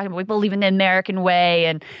she's talking about we believe in the American way,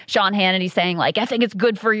 and Sean Hannity saying like, I think it's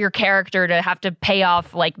good for your character to have to pay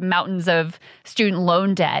off like mountains of student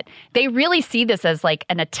loan debt. They really see this as like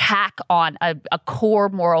an attack on a core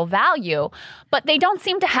moral value, but they don't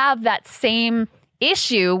seem to have that same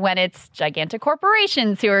issue when it's gigantic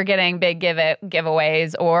corporations who are getting big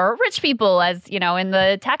giveaways, or rich people, as you know, in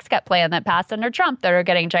the tax cut plan that passed under Trump, that are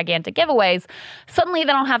getting gigantic giveaways. Suddenly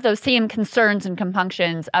they don't have those same concerns and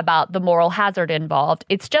compunctions about the moral hazard involved.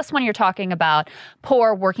 It's just when you're talking about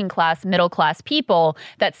poor working class, middle class people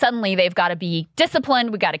that suddenly they've got to be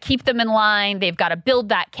disciplined. We've got to keep them in line. They've got to build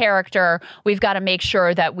that character. We've got to make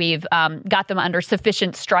sure that we've got them under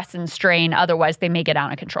sufficient stress and strain. Otherwise they may get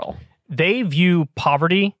out of control. They view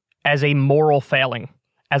poverty as a moral failing,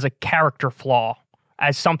 as a character flaw,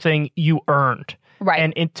 as something you earned.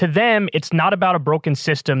 Right. And to them, it's not about a broken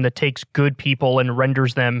system that takes good people and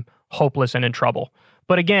renders them hopeless and in trouble.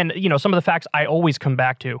 But again, you know, some of the facts I always come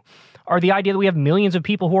back to are the idea that we have millions of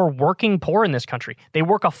people who are working poor in this country. They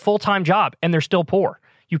work a full-time job and they're still poor.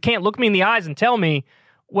 You can't look me in the eyes and tell me,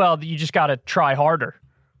 well, you just got to try harder.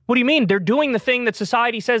 What do you mean? They're doing the thing that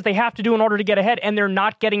society says they have to do in order to get ahead, and they're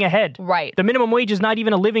not getting ahead. Right. The minimum wage is not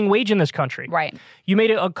even a living wage in this country. Right. You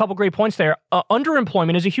made a couple great points there.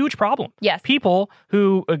 Underemployment is a huge problem. Yes. People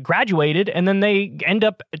who graduated and then they end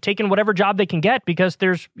up taking whatever job they can get because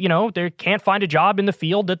they can't find a job in the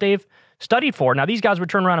field that they've studied for. Now, these guys would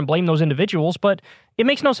turn around and blame those individuals, but it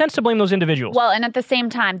makes no sense to blame those individuals. Well, and at the same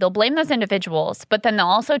time, they'll blame those individuals, but then they'll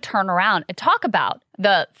also turn around and talk about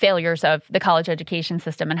the failures of the college education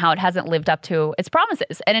system and how it hasn't lived up to its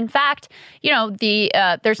promises. And in fact, you know,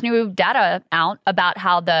 there's new data out about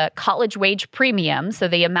how the college wage premium, so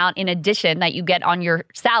the amount in addition that you get on your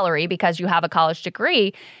salary because you have a college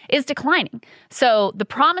degree, is declining. So the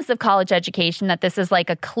promise of college education, that this is like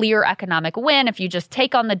a clear economic win if you just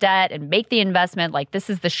take on the debt and make the investment, like this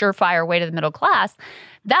is the surefire way to the middle class,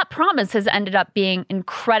 that promise has ended up being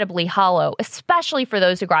incredibly hollow, especially for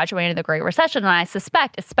those who graduated in the Great Recession, and I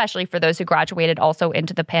suspect especially for those who graduated also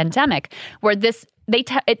into the pandemic, where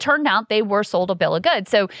it turned out they were sold a bill of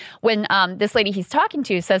goods. So when this lady he's talking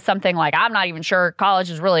to says something like, I'm not even sure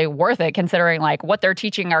college is really worth it considering like what they're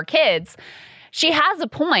teaching our kids, she has a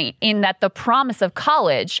point in that the promise of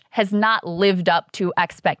college has not lived up to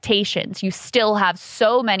expectations. You still have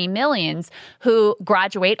so many millions who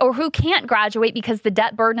graduate or who can't graduate because the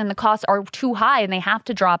debt burden and the costs are too high and they have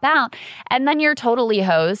to drop out. And then you're totally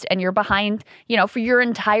hosed and you're behind, you know, for your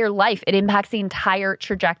entire life. It impacts the entire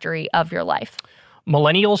trajectory of your life.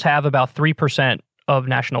 Millennials have about 3% of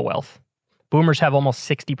national wealth. Boomers have almost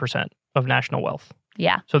 60% of national wealth.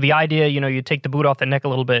 Yeah. So the idea, you know, you take the boot off the neck a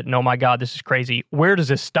little bit, and oh my God, this is crazy. Where does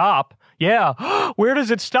this stop? Yeah. Where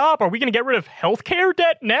does it stop? Are we going to get rid of healthcare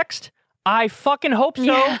debt next? I fucking hope so.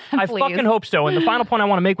 Yeah, I fucking hope so. And the final point I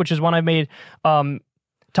want to make, which is one I've made time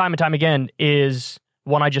and time again, is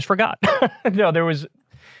one I just forgot. No, there was,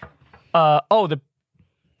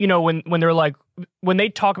 when they're like, when they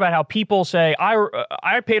talk about how people say,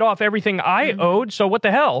 I paid off everything I owed, so what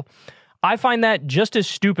the hell? I find that just as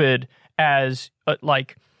stupid as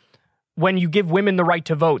like when you give women the right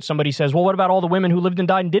to vote, somebody says, well, what about all the women who lived and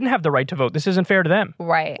died and didn't have the right to vote? This isn't fair to them.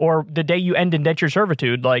 Right. Or the day you end indentured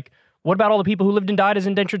servitude, like, what about all the people who lived and died as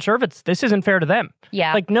indentured servants? This isn't fair to them.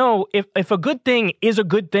 Yeah. Like, no, if a good thing is a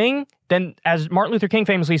good thing, then as Martin Luther King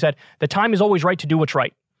famously said, the time is always right to do what's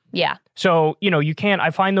right. Yeah. So, you can't,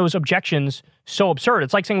 I find those objections so absurd.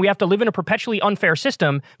 It's like saying we have to live in a perpetually unfair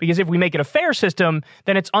system because if we make it a fair system,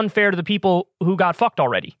 then it's unfair to the people who got fucked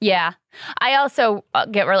already. Yeah. I also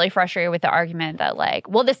get really frustrated with the argument that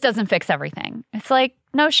well, this doesn't fix everything. It's like,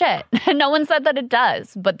 no shit. No one said that it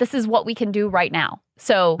does, but this is what we can do right now.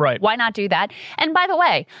 So why not do that? And by the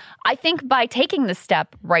way, I think by taking this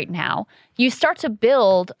step right now, you start to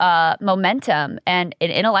build momentum and the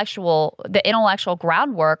intellectual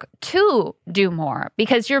groundwork to do more,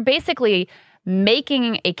 because you're basically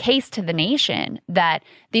making a case to the nation that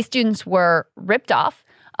these students were ripped off,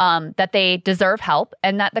 that they deserve help,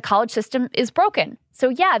 and that the college system is broken. So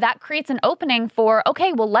yeah, that creates an opening for,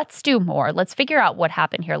 okay, well, let's do more. Let's figure out what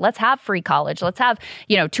happened here. Let's have free college. Let's have,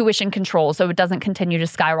 tuition control so it doesn't continue to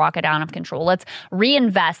skyrocket out of control. Let's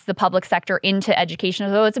reinvest the public sector into education.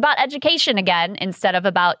 So it's about education again, instead of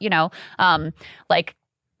about,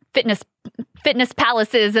 fitness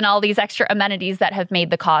palaces and all these extra amenities that have made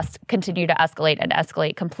the costs continue to escalate and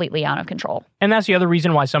escalate completely out of control. And that's the other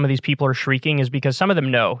reason why some of these people are shrieking, is because some of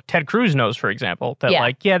them know. Ted Cruz knows, for example, that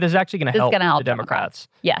this is actually going to help the Democrats.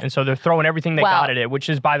 Yes. And so they're throwing everything they got at it, which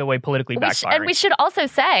is, by the way, politically backfiring. And we should also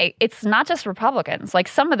say, it's not just Republicans.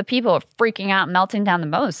 Some of the people freaking out, melting down the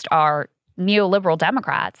most are neoliberal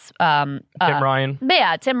Democrats. Tim Ryan.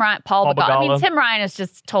 Yeah, Tim Ryan, Paul Begala. I mean, Tim Ryan is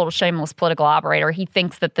just total shameless political operator. He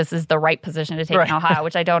thinks that this is the right position to take in Ohio,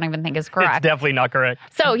 which I don't even think is correct. It's definitely not correct.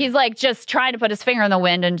 So he's just trying to put his finger in the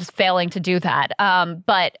wind and just failing to do that.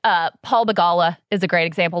 But Paul Begala is a great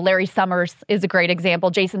example. Larry Summers is a great example.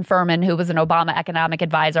 Jason Furman, who was an Obama economic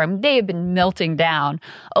advisor. I mean, they have been melting down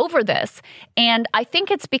over this. And I think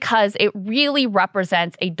it's because it really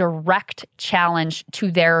represents a direct challenge to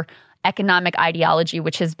their economic ideology,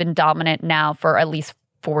 which has been dominant now for at least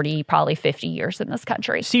 40, probably 50 years in this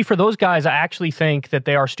country. See, for those guys, I actually think that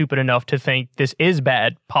they are stupid enough to think this is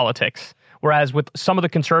bad politics. Whereas with some of the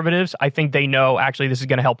conservatives, I think they know actually this is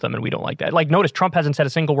going to help them and we don't like that. Notice Trump hasn't said a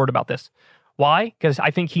single word about this. Why? Because I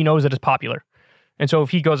think he knows that it's popular. And so if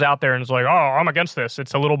he goes out there and is like, oh, I'm against this,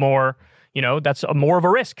 it's a little more, that's more of a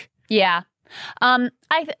risk. Yeah.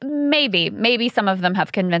 Maybe some of them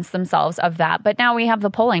have convinced themselves of that, but now we have the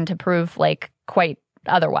polling to prove quite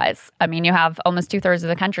otherwise. I mean, you have almost 2/3 of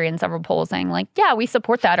the country in several polls saying yeah, we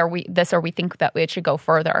support that, or we think that it should go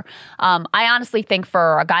further. I honestly think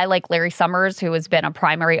for a guy like Larry Summers, who has been a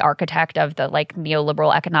primary architect of the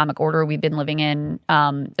neoliberal economic order we've been living in,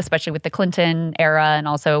 especially with the Clinton era, and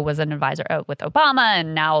also was an advisor with Obama,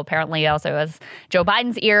 and now apparently also has Joe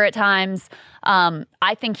Biden's ear at times.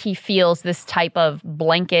 I think he feels this type of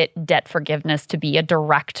blanket debt forgiveness to be a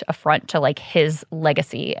direct affront to his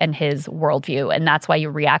legacy and his worldview, and that's why he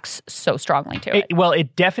reacts so strongly to it. Well,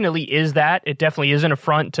 it definitely is that. It definitely is an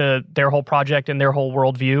affront to their whole project and their whole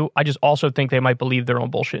worldview. I just also think they might believe their own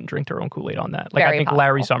bullshit and drink their own Kool-Aid on that. I think possible.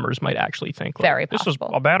 Larry Summers might actually think, this is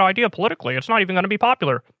a bad idea politically. It's not even going to be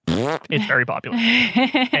popular. It's very popular.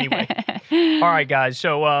 Anyway. All right, guys.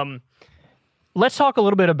 So let's talk a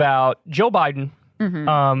little bit about Joe Biden.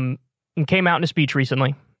 Came out in a speech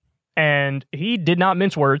recently, and he did not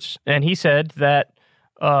mince words, and he said that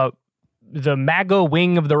the MAGA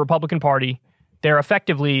wing of the Republican Party, they're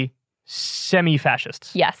effectively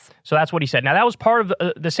semi-fascists. Yes. So that's what he said. Now, that was part of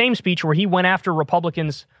the same speech where he went after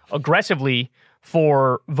Republicans aggressively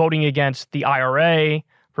for voting against the IRA,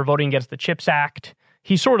 for voting against the CHIPS Act.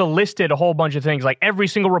 He sort of listed a whole bunch of things, like every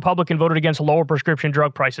single Republican voted against lower prescription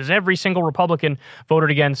drug prices. Every single Republican voted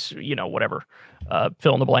against, whatever,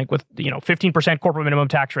 fill in the blank with, 15% corporate minimum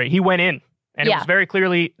tax rate. He went in. And it was very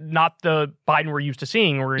clearly not the Biden we're used to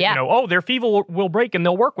seeing where, their fever will break and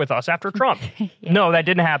they'll work with us after Trump. No, that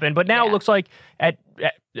didn't happen. But now it looks like at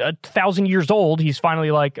 1,000 years old, he's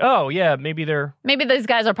finally like, oh, yeah, maybe these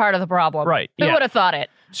guys are part of the problem. Right. Who would have thought it?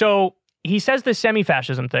 So he says this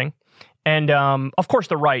semi-fascism thing. And, of course,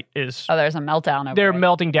 the right is... Oh, there's a meltdown over it. They're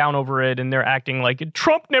melting down over it, and they're acting like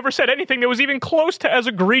Trump never said anything that was even close to as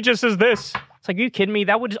egregious as this. It's like, are you kidding me?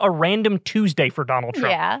 That was a random Tuesday for Donald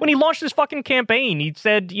Trump. Yeah. When he launched his fucking campaign, he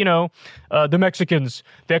said, the Mexicans,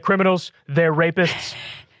 they're criminals, they're rapists.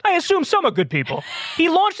 I assume some are good people. He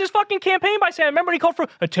launched his fucking campaign by saying, remember when he called for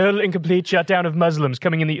a total and complete shutdown of Muslims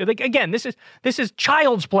coming in the... again, this is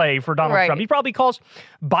child's play for Donald Trump. He probably calls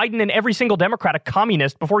Biden and every single Democrat a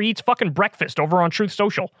communist before he eats fucking breakfast over on Truth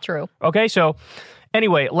Social. True. Okay, so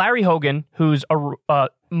anyway, Larry Hogan, who's a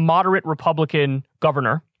moderate Republican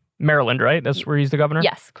governor, Maryland, right? That's where he's the governor?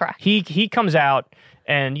 Yes, correct. He comes out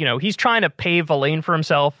and, he's trying to pave a lane for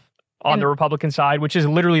himself on the Republican side, which is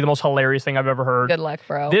literally the most hilarious thing I've ever heard. Good luck,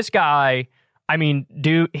 bro. This guy, I mean,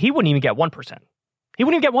 dude, he wouldn't even get 1%. He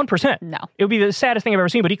wouldn't even get 1%. No. It would be the saddest thing I've ever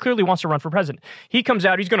seen, but he clearly wants to run for president. He comes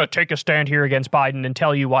out, he's going to take a stand here against Biden and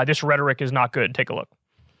tell you why this rhetoric is not good. Take a look.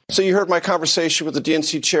 So you heard my conversation with the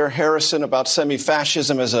DNC chair, Harrison, about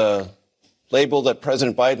semi-fascism as a label that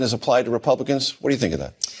President Biden has applied to Republicans. What do you think of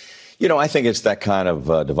that? You know, I think it's that kind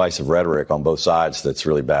of divisive rhetoric on both sides that's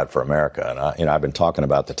really bad for America. And I've been talking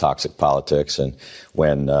about the toxic politics. And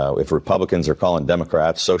when if Republicans are calling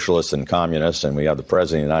Democrats socialists and communists, and we have the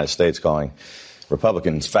president of the United States calling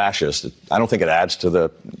Republicans fascist, I don't think it adds to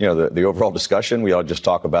the overall discussion. We ought to just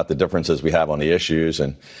talk about the differences we have on the issues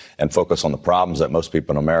and focus on the problems that most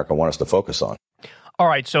people in America want us to focus on. All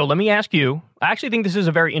right. So let me ask you. I actually think this is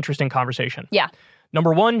a very interesting conversation. Yeah.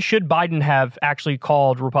 Number one, should Biden have actually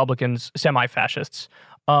called Republicans semi-fascists?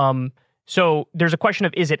 So there's a question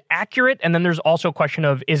of, is it accurate? And then there's also a question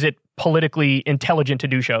of, is it politically intelligent to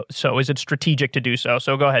do so? So is it strategic to do so?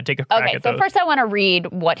 So go ahead, take a crack at those. Okay, so first I want to read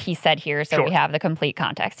what he said here so we have the complete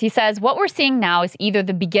context. He says, what we're seeing now is either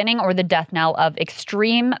the beginning or the death knell of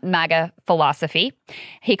extreme MAGA philosophy.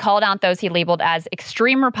 He called out those he labeled as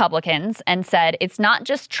extreme Republicans and said, it's not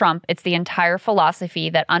just Trump, it's the entire philosophy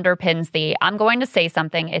that underpins the, I'm going to say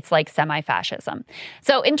something, it's like semi-fascism.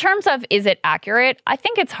 So in terms of, is it accurate? I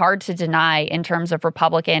think it's hard to deny in terms of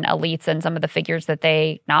Republican elites and some of the figures that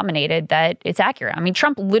they nominated that it's accurate. I mean,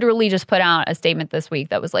 Trump literally just put out a statement this week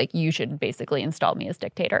that was like, you should basically install me as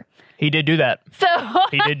dictator. He did do that. So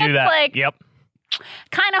he did do that. Like, yep.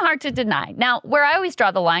 Kind of hard to deny. Now, where I always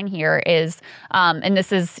draw the line here is, and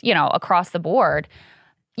this is, across the board,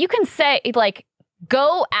 you can say like,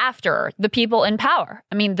 go after the people in power.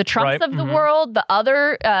 I mean, the Trumps of the world, the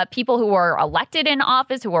other people who are elected in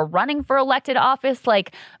office, who are running for elected office,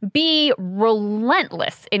 like be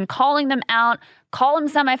relentless in calling them out, call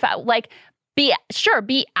them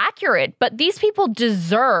be accurate, but these people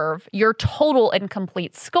deserve your total and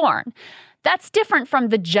complete scorn. That's different from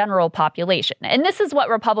the general population. And this is what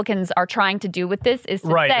Republicans are trying to do with this is to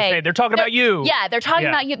say they're talking about you. Yeah, they're talking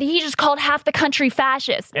about you. He just called half the country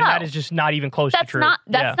fascist. And that is just not even close to true.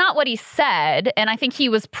 That's not what he said. And I think he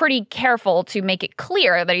was pretty careful to make it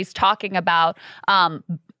clear that he's talking about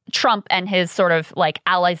Trump and his sort of like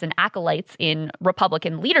allies and acolytes in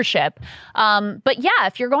Republican leadership. But yeah,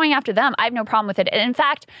 if you're going after them, I have no problem with it. And in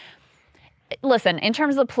fact, listen, in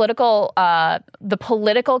terms of the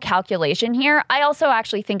political calculation here, I also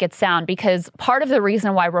actually think it's sound because part of the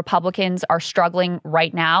reason why Republicans are struggling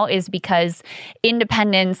right now is because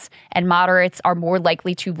independents and moderates are more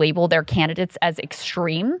likely to label their candidates as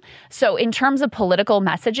extreme. So in terms of political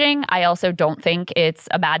messaging, I also don't think it's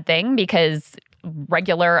a bad thing because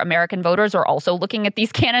regular American voters are also looking at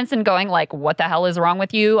these candidates and going like, what the hell is wrong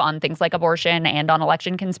with you on things like abortion and on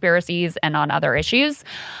election conspiracies and on other issues.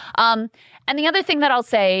 And the other thing that I'll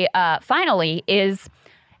say finally is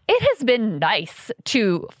it has been nice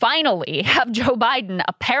to finally have Joe Biden,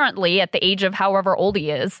 apparently at the age of however old he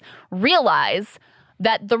is, realize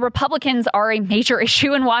that the Republicans are a major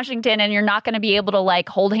issue in Washington and you're not going to be able to like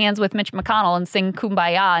hold hands with Mitch McConnell and sing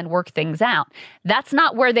Kumbaya and work things out. That's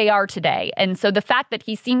not where they are today. And so the fact that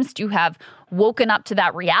he seems to have woken up to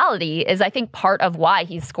that reality is, I think, part of why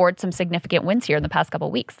he's scored some significant wins here in the past couple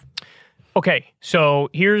of weeks. Okay, so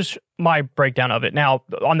here's my breakdown of it. Now,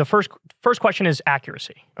 on the first question is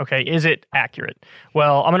accuracy. Okay, is it accurate?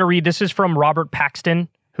 Well, I'm going to read. This is from Robert Paxton,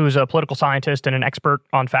 who's a political scientist and an expert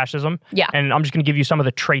on fascism. Yeah. And I'm just going to give you some of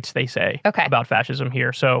the traits they say about fascism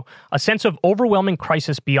here. So, a sense of overwhelming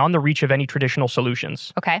crisis beyond the reach of any traditional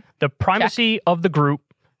solutions. Okay. The primacy of the group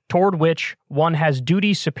toward which one has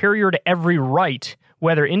duties superior to every right,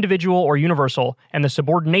 whether individual or universal, and the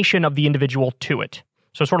subordination of the individual to it.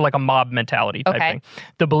 So sort of like a mob mentality type thing.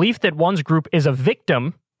 The belief that one's group is a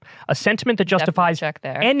victim, a sentiment that justifies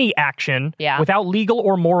any action without legal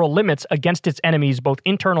or moral limits against its enemies, both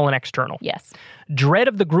internal and external. Yes. Dread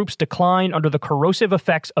of the group's decline under the corrosive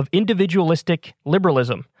effects of individualistic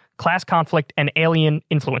liberalism, class conflict, and alien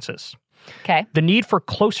influences. Okay. The need for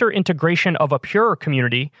closer integration of a purer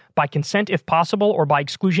community by consent if possible or by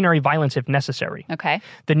exclusionary violence if necessary. Okay.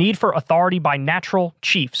 The need for authority by natural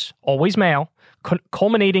chiefs, always male,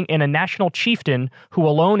 culminating in a national chieftain who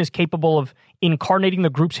alone is capable of incarnating the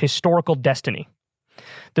group's historical destiny.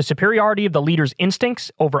 The superiority of the leader's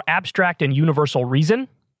instincts over abstract and universal reason.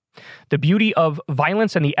 The beauty of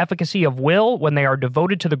violence and the efficacy of will when they are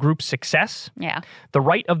devoted to the group's success. Yeah. The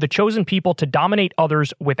right of the chosen people to dominate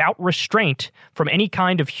others without restraint from any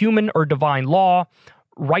kind of human or divine law,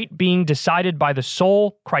 right being decided by the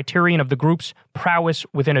sole criterion of the group's prowess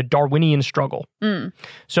within a Darwinian struggle.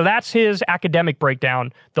 So that's his academic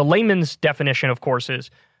breakdown. The layman's definition, of course,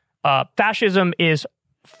 is fascism is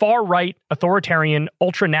far-right, authoritarian,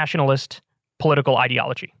 ultra-nationalist political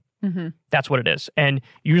ideology. That's what it is. And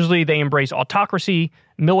usually they embrace autocracy,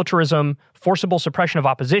 militarism, forcible suppression of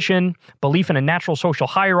opposition, belief in a natural social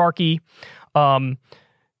hierarchy. And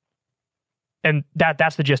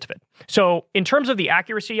that's the gist of it. So in terms of the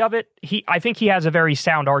accuracy of it, I think he has a very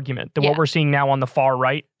sound argument that what we're seeing now on the far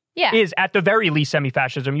right is at the very least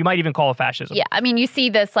semi-fascism. You might even call it fascism. Yeah, I mean, you see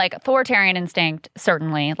this like authoritarian instinct,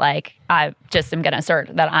 certainly. Like, I just am going to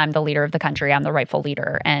assert that I'm the leader of the country, I'm the rightful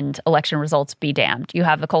leader, and election results be damned. You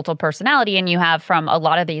have the cult of personality, and you have from a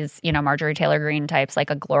lot of these, Marjorie Taylor Greene types, like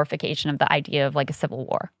a glorification of the idea of like a civil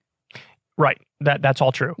war. Right. That's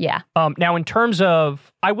all true. Yeah. Now, in terms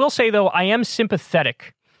of, I will say, though, I am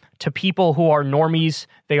sympathetic to people who are normies.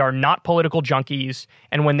 They are not political junkies.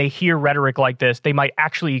 And when they hear rhetoric like this, they might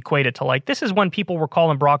actually equate it to like, this is when people were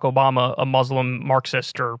calling Barack Obama a Muslim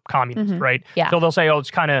Marxist or communist, right? Yeah. So they'll say, oh,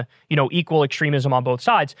 it's kind of, equal extremism on both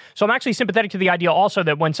sides. So I'm actually sympathetic to the idea also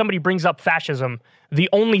that when somebody brings up fascism, the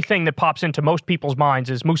only thing that pops into most people's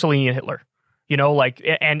minds is Mussolini and Hitler.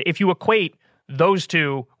 And if you equate those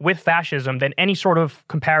two with fascism, then any sort of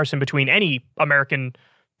comparison between any American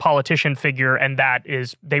politician figure and that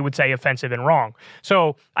is, they would say, offensive and wrong.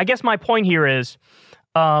 So I guess my point here is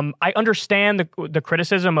I understand the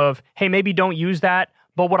criticism of, hey, maybe don't use that.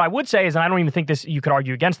 But what I would say is, and I don't even think you could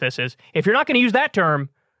argue against this, is if you're not going to use that term,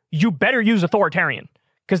 you better use authoritarian,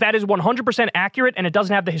 because that is 100% accurate and it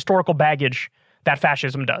doesn't have the historical baggage that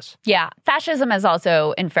fascism does. Yeah. Fascism has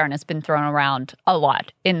also, in fairness, been thrown around a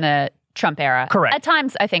lot in the Trump era. Correct. At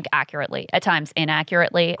times, I think, accurately. At times,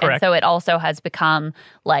 inaccurately. Correct. And so it also has become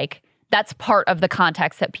like, that's part of the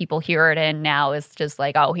context that people hear it in now, is just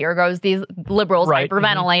like, oh, here goes these liberals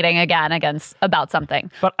hyperventilating again about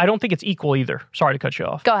something. But I don't think it's equal either. Sorry to cut you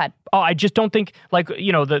off. Go ahead. Oh, I just don't think, like,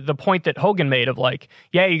 the point that Hogan made of like,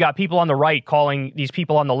 yeah, you got people on the right calling these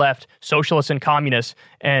people on the left socialists and communists,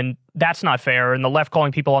 and that's not fair. And the left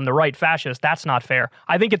calling people on the right fascists, that's not fair.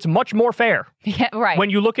 I think it's much more fair. Yeah, right. When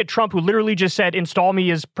you look at Trump, who literally just said, install me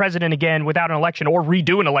as president again without an election, or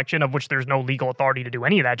redo an election of which there's no legal authority to do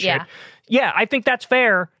any of that shit. Yeah, I think that's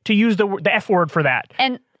fair to use the F word for that.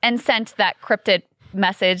 And sent that cryptic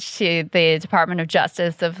message to the Department of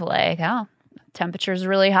Justice of like, oh, temperature's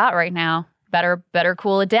really hot right now. Better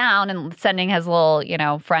cool it down, and sending his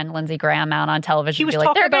little, friend Lindsey Graham out on television. He was to be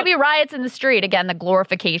like, there are going to about be riots in the street. Again, the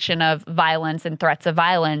glorification of violence and threats of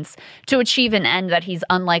violence to achieve an end that he's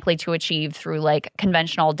unlikely to achieve through like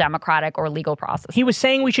conventional democratic or legal process. He was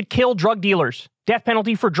saying we should kill drug dealers. Death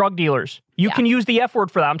penalty for drug dealers. You can use the F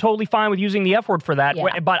word for that. I'm totally fine with using the F word for that.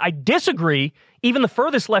 Yeah. But I disagree. Even the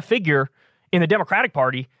furthest left figure in the Democratic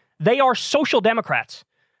Party, they are social democrats.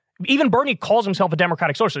 Even Bernie calls himself a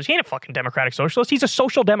democratic socialist. He ain't a fucking democratic socialist. He's a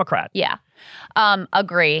social democrat. Yeah.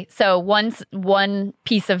 Agree. So one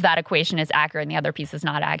piece of that equation is accurate and the other piece is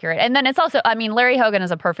not accurate. And then it's also, Larry Hogan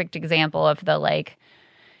is a perfect example of the like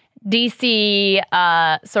DC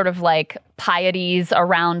sort of like pieties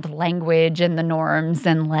around language and the norms,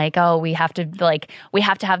 and like, oh, we have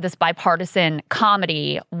to have this bipartisan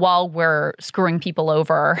comedy while we're screwing people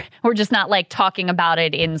over. We're just not like talking about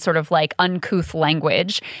it in sort of like uncouth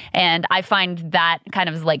language. And I find that kind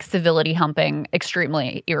of like civility humping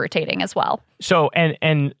extremely irritating as well. So,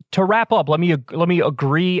 and to wrap up, let me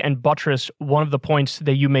agree and buttress one of the points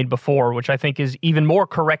that you made before, which I think is even more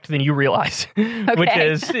correct than you realize, which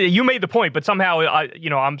is you made the point, but somehow,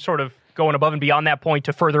 I'm sort of going above and beyond that point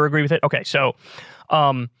to further agree with it. Okay, so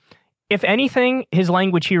if anything, his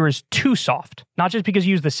language here is too soft, not just because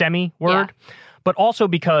he used the semi word, but also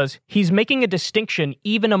because he's making a distinction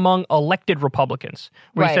even among elected Republicans,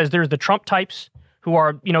 where he says there's the Trump types who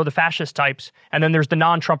are, the fascist types, and then there's the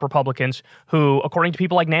non-Trump Republicans who, according to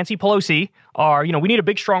people like Nancy Pelosi, are, we need a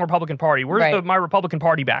big, strong Republican Party. Where's my Republican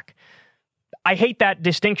Party back? I hate that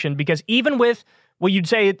distinction, because even with what you'd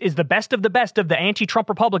say is the best of the anti-Trump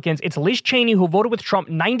Republicans, it's Liz Cheney who voted with Trump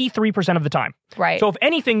 93% of the time. Right. So if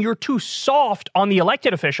anything, you're too soft on the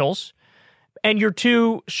elected officials, and you're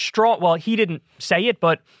too strong. Well, he didn't say it,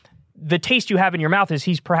 but the taste you have in your mouth is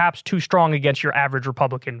he's perhaps too strong against your average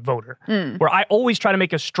Republican voter. Where I always try to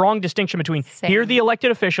make a strong distinction between here are the elected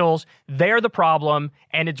officials, they're the problem,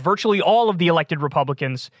 and it's virtually all of the elected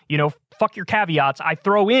Republicans. Fuck your caveats. I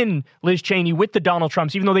throw in Liz Cheney with the Donald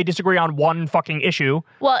Trumps, even though they disagree on one fucking issue.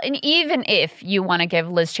 Well, and even if you want to give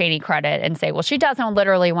Liz Cheney credit and say, well, she doesn't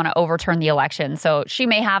literally want to overturn the election, so she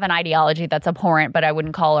may have an ideology that's abhorrent, but I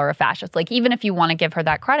wouldn't call her a fascist. Like, even if you want to give her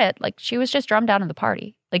that credit, like, she was just drummed down in the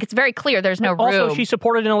party. Like, it's very clear there's no room. Also, she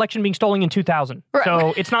supported an election being stolen in 2000. Right.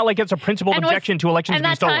 So it's not like it's a principled objection to elections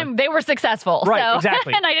being stolen. And that time, they were successful. Right, so,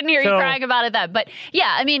 exactly. And I didn't hear you crying about it then. But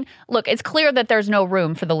yeah, I mean, look, it's clear that there's no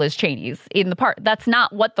room for the Liz Cheneys in the party. That's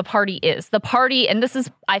not what the party is. The party, and this is,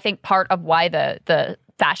 I think, part of why the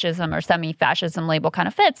fascism or semi-fascism label kind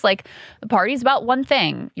of fits. Like, the party's about one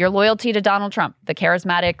thing: your loyalty to Donald Trump, the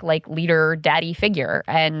charismatic, like, leader, daddy figure.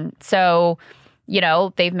 And so, you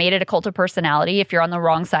know, they've made it a cult of personality. If you're on the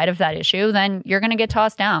wrong side of that issue, then you're going to get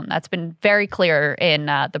tossed down. That's been very clear in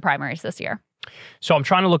the primaries this year. So I'm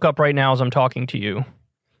trying to look up right now as I'm talking to you.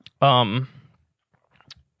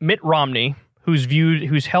 Mitt Romney,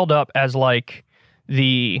 who's held up as like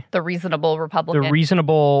the reasonable Republican. The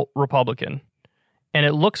reasonable Republican. And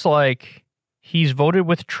it looks like he's voted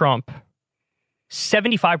with Trump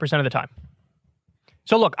 75% of the time.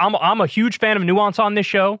 So look, I'm a huge fan of nuance on this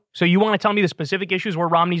show. So you want to tell me the specific issues where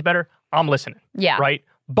Romney's better? I'm listening. Yeah. Right?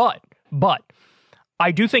 But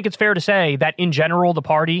I do think it's fair to say that in general, the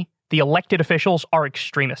party, the elected officials are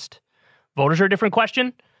extremist. Voters are a different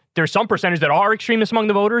question. There's some percentage that are extremists among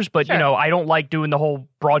the voters, but sure. You know, I don't like doing the whole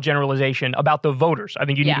broad generalization about the voters. I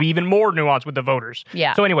think you need to be even more nuanced with the voters.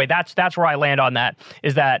 Yeah. So anyway, that's where I land on that,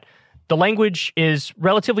 is that the language is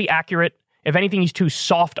relatively accurate. If anything, he's too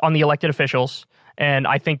soft on the elected officials. And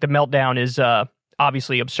I think the meltdown is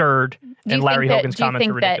obviously absurd, and Larry Hogan's comments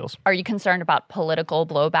are ridiculous. Are you concerned about political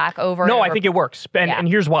blowback over No, it? I think it works. And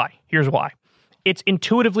here's why. It's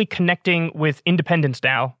intuitively connecting with independents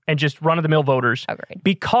now and just run-of-the-mill voters. Agreed.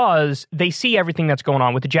 Because they see everything that's going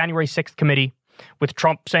on with the January 6th committee, with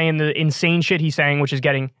Trump saying the insane shit he's saying, which is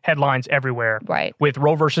getting headlines everywhere. Right. With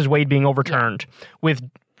Roe versus Wade being overturned. Yeah. With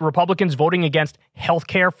Republicans voting against health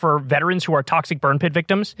care for veterans who are toxic burn pit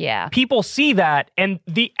victims. Yeah. People see that, and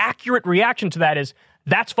the accurate reaction to that is,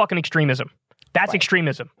 that's fucking extremism. That's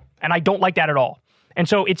extremism. And I don't like that at all. And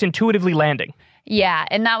so it's intuitively landing. Yeah,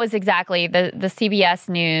 and that was exactly the CBS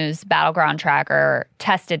News Battleground Tracker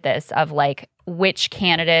tested this of like which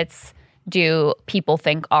candidates do people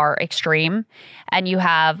think are extreme. And you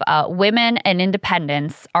have women and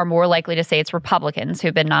independents are more likely to say it's Republicans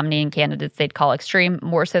who've been nominating candidates they'd call extreme,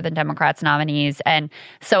 more so than Democrats nominees. And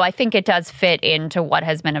so I think it does fit into what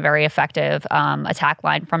has been a very effective attack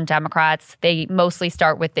line from Democrats. They mostly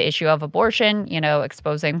start with the issue of abortion, you know,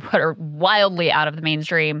 exposing what are wildly out of the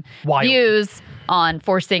mainstream views on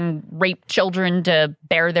forcing raped children to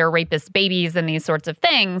bear their rapist babies and these sorts of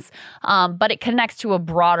things. But it connects to a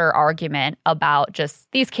broader argument about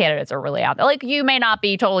just these candidates are really out there. Like, you may not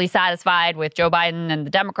be totally satisfied with Joe Biden and the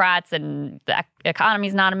Democrats and the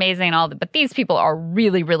economy's not amazing and all that, but these people are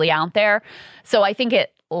really, really out there. So I think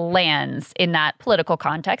it lands in that political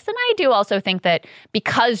context. And I do also think that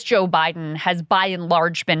because Joe Biden has by and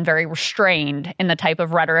large been very restrained in the type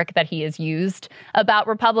of rhetoric that he has used about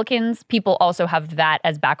Republicans, people also have that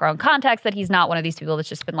as background context, that he's not one of these people that's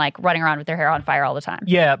just been like running around with their hair on fire all the time.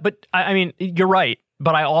 Yeah, but I mean, you're right.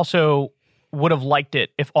 But I also would have liked it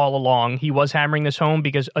if all along he was hammering this home,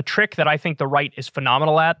 because a trick that I think the right is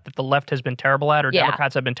phenomenal at, that the left has been terrible at, or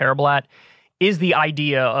Democrats have been terrible at, is the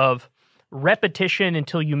idea of repetition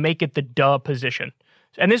until you make it the duh position.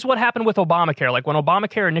 And this is what happened with Obamacare. Like, when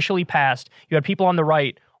Obamacare initially passed, you had people on the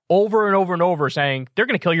right over and over and over saying, they're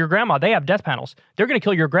going to kill your grandma, they have death panels. They're going to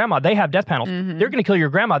kill your grandma, they have death panels. Mm-hmm. They're going to kill your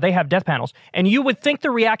grandma, they have death panels. And you would think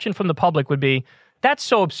the reaction from the public would be, that's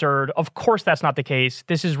so absurd. Of course that's not the case.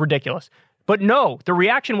 This is ridiculous. But no, the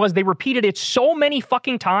reaction was they repeated it so many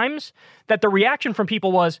fucking times that the reaction from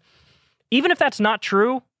people was, even if that's not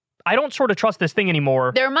true, I don't sort of trust this thing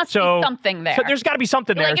anymore. There must be something there. So there's got to be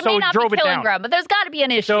something there. Like, it so may not drove be it killing down. ground, but there's got to be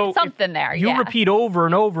an issue, So something there. You repeat over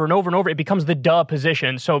and over and over and over, it becomes the duh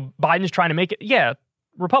position. So Biden's trying to make it,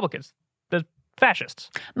 Republicans, the fascists.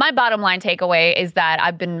 My bottom line takeaway is that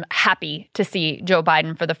I've been happy to see Joe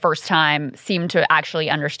Biden for the first time seem to actually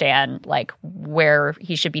understand like where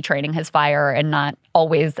he should be training his fire and not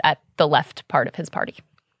always at the left part of his party.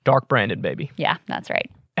 Dark Brandon, baby. Yeah, that's right.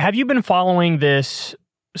 Have you been following this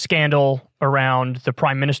scandal around the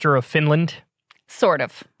Prime Minister of Finland? Sort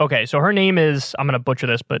of. Okay, so her name is, I'm going to butcher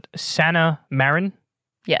this, but Sanna Marin.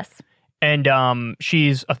 Yes. And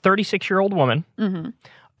she's a 36-year-old woman.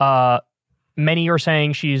 Mm-hmm. Many are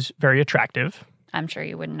saying she's very attractive. I'm sure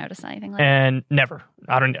you wouldn't notice anything like that. And never.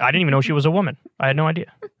 I didn't even know she was a woman. I had no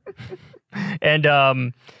idea.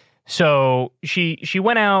 And so she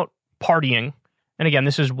went out partying. And again,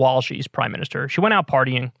 this is while she's prime minister. She went out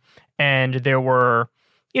partying, and there were,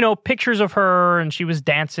 pictures of her, and she was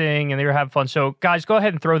dancing, and they were having fun. So guys, go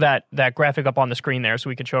ahead and throw that graphic up on the screen there so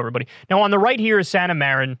we can show everybody. Now, on the right here is Sanna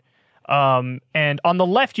Marin. And on the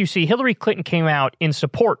left, you see Hillary Clinton came out in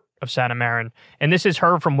support of Santa Marin. And this is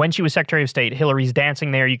her from when she was Secretary of State. Hillary's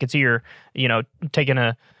dancing there. You could see her, taking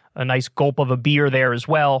a nice gulp of a beer there as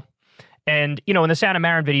well. And, in the Santa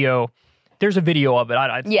Marin video, there's a video of it.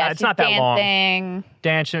 It's not that long.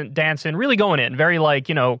 Dancing, really going in. Very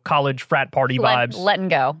college frat party vibes. Letting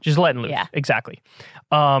go. Just letting loose. Yeah. Exactly.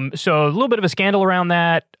 So a little bit of a scandal around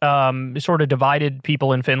that, sort of divided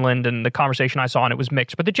people in Finland, and the conversation I saw, and it was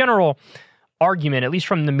mixed. But the general argument, at least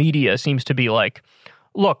from the media, seems to be like,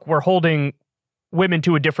 look, we're holding women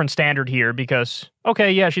to a different standard here because,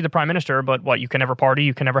 okay, yeah, she's the prime minister, but what, you can never party,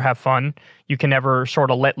 you can never have fun, you can never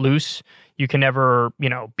sort of let loose, you can never,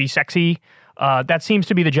 be sexy. That seems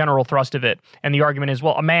to be the general thrust of it. And the argument is,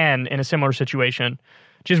 well, a man in a similar situation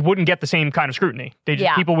just wouldn't get the same kind of scrutiny.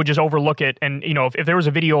 People would just overlook it. And, if there was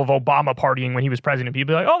a video of Obama partying when he was president,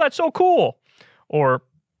 people would be like, oh, that's so cool. Or,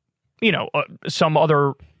 some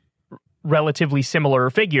other relatively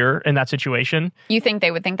similar figure in that situation. You think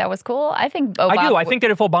they would think that was cool? I think Obama I do. I think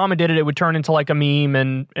that if Obama did it, it would turn into like a meme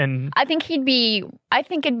and I think it'd be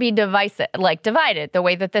divisive, divided the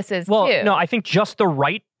way that this is too. No, I think just the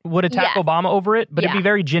right would attack Obama over it, but it'd be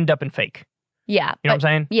very ginned up and fake. Yeah. You know what I'm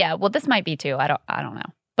saying? Yeah, well, this might be too. I don't know.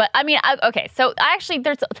 But I mean, okay, so actually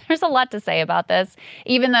there's a lot to say about this,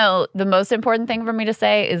 even though the most important thing for me to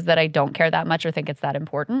say is that I don't care that much or think it's that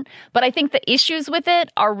important. But I think the issues with it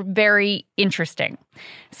are very interesting.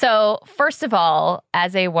 So first of all,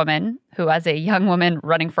 as a woman who, as a young woman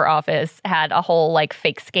running for office, had a whole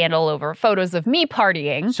fake scandal over photos of me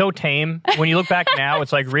partying. So tame. When you look back now,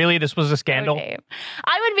 it's like, really? This was a scandal? So tame.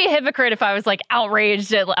 I would be a hypocrite if I was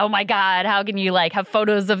outraged at, oh my God, how can you have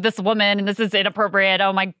photos of this woman and this is inappropriate?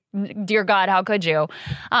 Oh my dear God, how could you?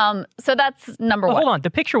 So that's number one. Hold on.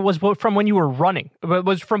 The picture was from when you were running. It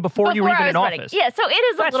was from before you were even in office. Yeah, so it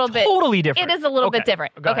is a little bit totally different. It is a little bit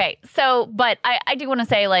different. Okay. So, but I do want to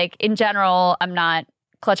say, in general, I'm not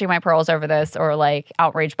clutching my pearls over this or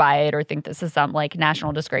outraged by it or think this is some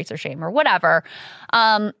national disgrace or shame or whatever.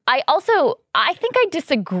 I think I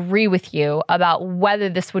disagree with you about whether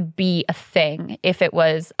this would be a thing if it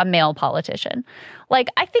was a male politician.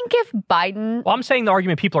 I think if Biden... Well, I'm saying the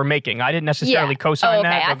argument people are making. I didn't necessarily co-sign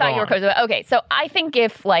that. I thought you were co-signing. Okay, so I think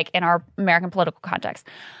if in our American political context,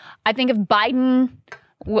 I think if Biden,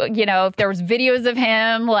 if there was videos of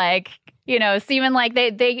him seeming like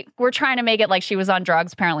they were trying to make it like she was on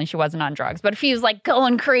drugs. Apparently she wasn't on drugs. But if he was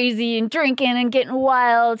going crazy and drinking and getting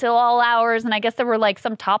wild till all hours, and I guess there were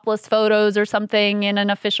some topless photos or something in an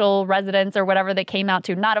official residence or whatever that came out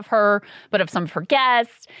to, not of her, but of some of her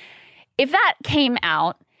guests. If that came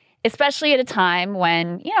out, especially at a time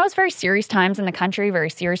when, it's very serious times in the country,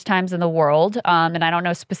 very serious times in the world. And I don't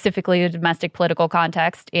know specifically the domestic political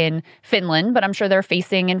context in Finland, but I'm sure they're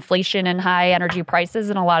facing inflation and high energy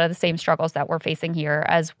prices and a lot of the same struggles that we're facing here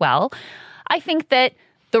as well. I think that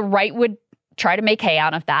the right would try to make hay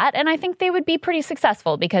out of that. And I think they would be pretty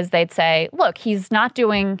successful because they'd say, look, he's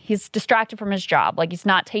distracted from his job. He's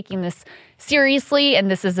not taking this seriously.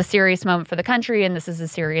 And this is a serious moment for the country. And this is a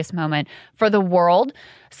serious moment for the world.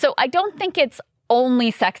 So I don't think it's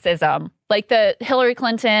only sexism. The Hillary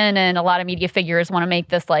Clinton and a lot of media figures want to make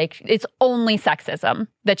this it's only sexism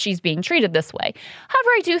that she's being treated this way. However,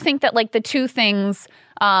 I do think that the two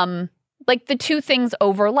things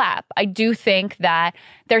overlap. I do think that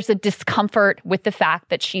there's a discomfort with the fact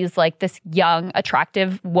that she's this young,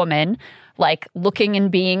 attractive woman, looking and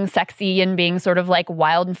being sexy and being sort of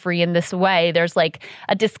wild and free in this way. There's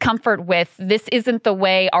a discomfort with this isn't the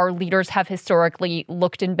way our leaders have historically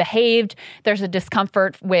looked and behaved. There's a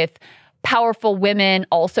discomfort with powerful women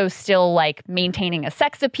also still maintaining a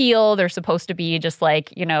sex appeal. They're supposed to be just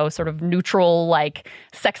sort of neutral,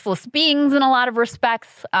 sexless beings in a lot of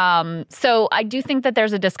respects. So I do think that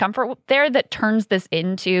there's a discomfort there that turns this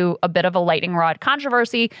into a bit of a lightning rod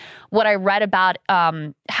controversy. What I read about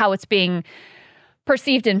how it's being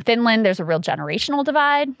perceived in Finland, there's a real generational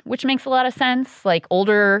divide, which makes a lot of sense.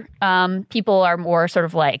 Older people are more sort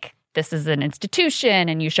of this is an institution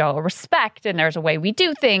and you show respect and there's a way we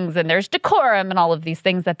do things and there's decorum and all of these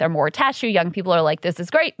things that they're more attached to. Young people are this is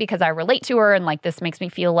great because I relate to her and this makes me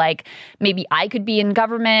feel like maybe I could be in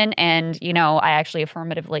government and, I actually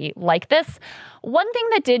affirmatively like this. One thing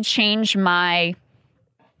that did change my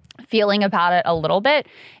feeling about it a little bit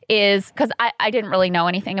is because I didn't really know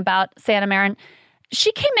anything about Santa Marin.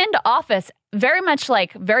 She came into office very much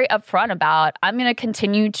very upfront about, I'm going to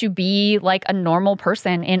continue to be a normal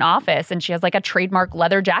person in office. And she has a trademark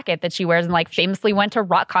leather jacket that she wears and famously went to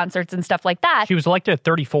rock concerts and stuff like that. She was elected at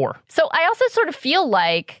 34. So I also sort of feel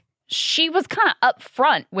she was kind of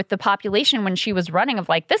upfront with the population when she was running of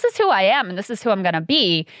like, this is who I am and this is who I'm going to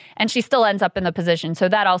be. And she still ends up in the position. So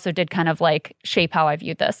that also did kind of like shape how I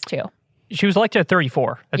viewed this too. She was elected at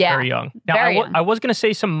 34. That's very young. Now, I was going to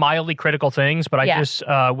say some mildly critical things, but I just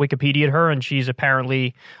Wikipedia'd her, and she's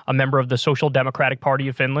apparently a member of the Social Democratic Party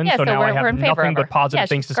of Finland. Yeah, so now I have nothing but positive yeah,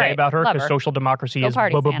 things to say about her because social democracy is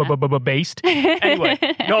based. Anyway,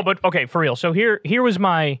 no, but okay, for real. So here was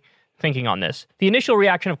my thinking on this. The initial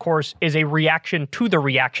reaction, of course, is a reaction to the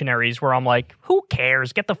reactionaries where I'm like, who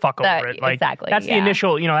cares? Get the fuck over it. Like, exactly. That's the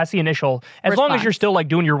initial, that's the initial. As long as you're still like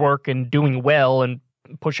doing your work and doing well and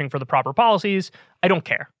pushing for the proper policies, I don't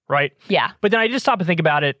care, right? Yeah. But then I just stop and think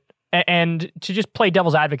about it and to just play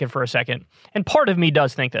devil's advocate for a second. And part of me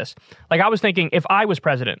does think this. Like I was thinking, if I was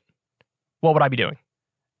president, what would I be doing?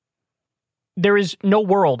 There is no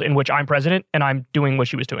world in which I'm president and I'm doing what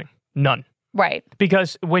she was doing. None. Right.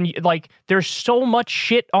 Because when you, like, there's so much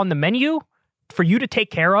shit on the menu for you to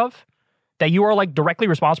take care of that you are like directly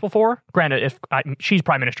responsible for. Granted, if she's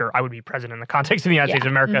prime minister, I would be president in the context of the United States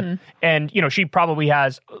of America. Mm-hmm. And, she probably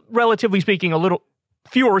has, relatively speaking, a little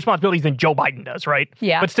fewer responsibilities than Joe Biden does, right?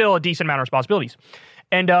 Yeah. But still a decent amount of responsibilities.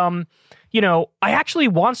 And, I actually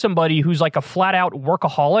want somebody who's like a flat out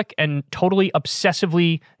workaholic and totally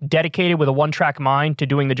obsessively dedicated with a one-track mind to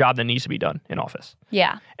doing the job that needs to be done in office.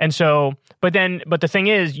 Yeah. And so, but the thing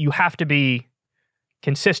is, you have to be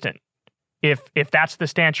consistent. If that's the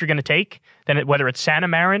stance you're going to take, then whether it's Sanna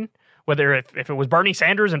Marin, whether if it was Bernie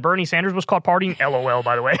Sanders and Bernie Sanders was caught partying, LOL,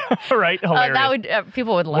 by the way, right? Hilarious. That would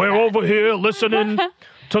people would love We're that. over here listening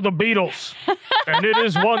to the Beatles, and it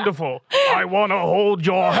is wonderful. I want to hold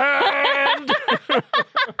your hand.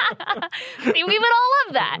 See, we would all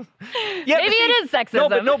love that. Yeah, maybe it is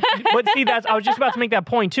sexism. But see, I was just about to make that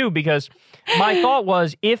point too, because my thought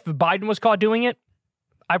was if Biden was caught doing it,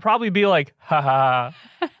 I'd probably be like, ha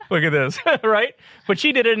ha, look at this, right? But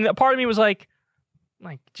she did it, and part of me was like,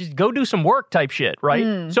 just go do some work type shit,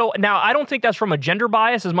 right? So now I don't think that's from a gender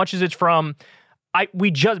bias as much as it's from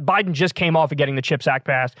Biden just came off of getting the CHIPS Act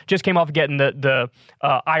passed, just came off of getting the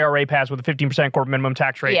IRA passed with a 15% corporate minimum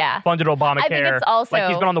tax rate, funded Obamacare. I think it's also, like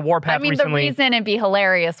he's been on the warpath recently. The reason it'd be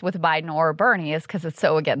hilarious with Biden or Bernie is because it's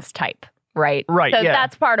so against type, right? Right, so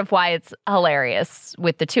that's part of why it's hilarious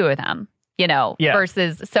with the two of them.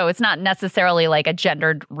 Versus, so it's not necessarily like a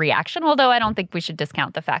gendered reaction, although I don't think we should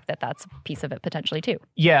discount the fact that that's a piece of it potentially too.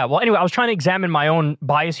 Yeah, well, anyway, I was trying to examine my own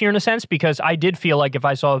bias here in a sense, because I did feel like if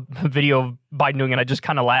I saw a video of Biden doing it, I'd just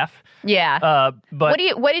kind of laugh. Yeah. But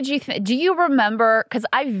what did you think? Do you remember, because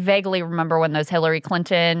I vaguely remember when those Hillary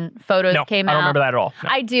Clinton photos came out. I don't remember that at all. No.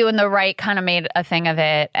 I do, and the right kind of made a thing of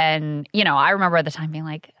it, and, I remember at the time being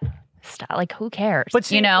like, stop, like, who cares? But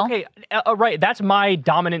see, okay, right, that's my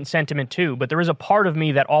dominant sentiment too, but there is a part of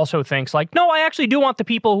me that also thinks like, no, I actually do want the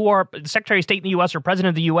people who are Secretary of State in the U.S. or President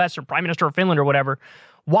of the U.S. or Prime Minister of Finland or whatever.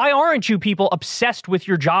 Why aren't you people obsessed with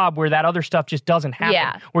your job where that other stuff just doesn't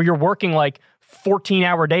happen? Where you're working like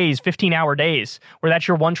 14-hour days, 15-hour days, where that's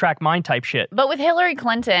your one-track mind type shit. But with Hillary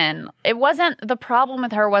Clinton, the problem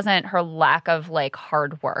with her wasn't her lack of, like,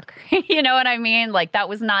 hard work. You know what I mean? Like, that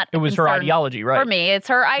was not... It was her ideology, right? For me, it's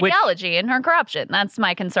her ideology and her corruption. That's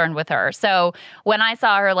my concern with her. So when I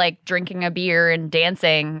saw her, like, drinking a beer and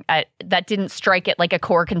dancing, that didn't strike it like a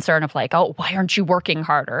core concern of, like, oh, why aren't you working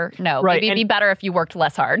harder? No, maybe it'd be better if you worked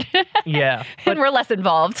less hard. Yeah. And we're less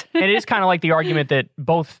involved. It is kind of like the argument that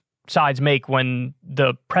both sides make when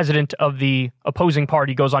the president of the opposing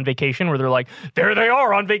party goes on vacation, where they're like, there they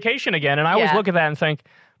are on vacation again. And I always look at that and think,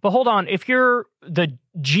 but hold on, if you're the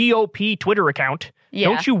GOP Twitter account,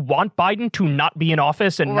 don't you want Biden to not be in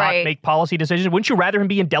office and not make policy decisions? Wouldn't you rather him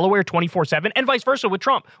be in Delaware 24/7? And vice versa with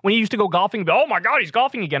Trump. When he used to go golfing, oh my God, he's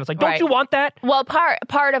golfing again. It's like, don't you want that? Well,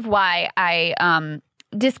 part of why I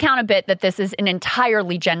discount a bit that this is an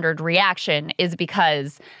entirely gendered reaction is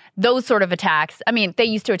because those sort of attacks, I mean, they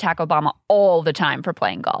used to attack Obama all the time for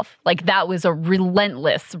playing golf. Like, that was a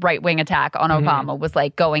relentless right-wing attack on Obama, was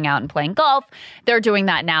like going out and playing golf. They're doing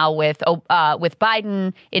that now with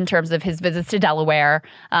Biden in terms of his visits to Delaware.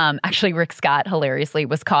 Actually, Rick Scott hilariously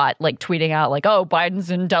was caught like tweeting out like, oh,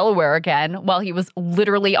 Biden's in Delaware again, while he was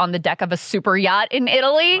literally on the deck of a super yacht in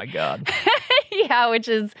Italy. Oh my God. Yeah, which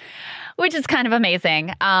is kind of amazing.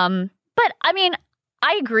 But I mean,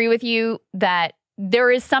 I agree with you that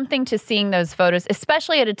there is something to seeing those photos,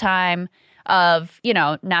 especially at a time of,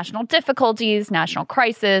 national difficulties, national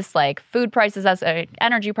crisis, like food prices,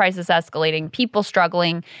 energy prices escalating, people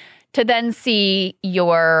struggling, to then see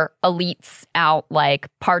your elites out like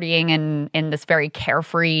partying in this very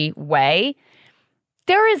carefree way.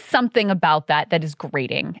 There is something about that is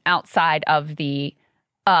grating outside of the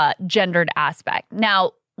gendered aspect.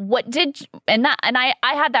 Now, I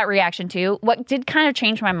had that reaction too. What did kind of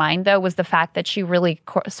change my mind though was the fact that she really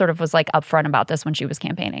sort of was like upfront about this when she was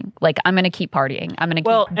campaigning. Like, I'm going to keep partying. I'm going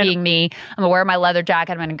to keep being me. I'm going to wear my leather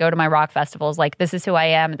jacket. I'm going to go to my rock festivals. Like, this is who I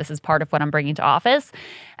am. This is part of what I'm bringing to office.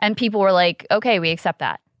 And people were like, okay, we accept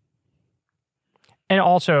that. And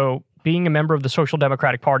also, being a member of the Social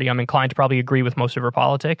Democratic Party, I'm inclined to probably agree with most of her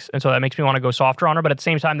politics. And so that makes me want to go softer on her. But at the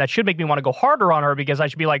same time, that should make me want to go harder on her, because I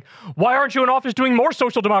should be like, why aren't you in office doing more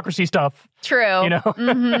social democracy stuff? True. You know?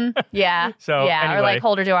 Mm-hmm. Yeah. So, yeah. anyway. Or like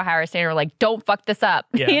hold her to a higher standard, like, don't fuck this up.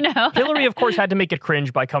 Yeah. You know? Hillary, of course, had to make it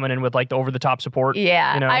cringe by coming in with like the over-the-top support.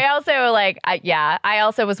 Yeah. You know? I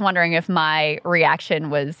also was wondering if my reaction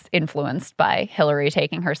was influenced by Hillary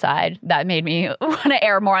taking her side. That made me want to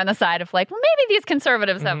err more on the side of like, well, maybe these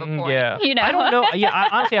conservatives have a point. Yeah. You know? I don't know. Yeah,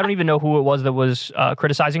 honestly, I don't even know who it was that was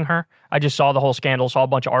criticizing her. I just saw the whole scandal, saw a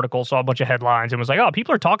bunch of articles, saw a bunch of headlines, and was like, oh,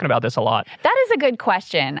 people are talking about this a lot. That is a good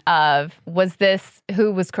question of, was this,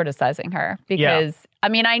 who was criticizing her? Because, I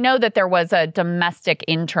mean, I know that there was a domestic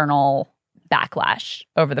internal backlash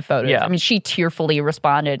over the photos. Yeah. I mean, she tearfully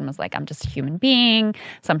responded and was like, I'm just a human being.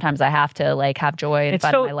 Sometimes I have to like have joy and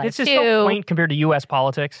fun in my life This is too. so quaint compared to U.S.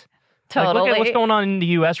 politics. Totally. Like, look at what's going on in the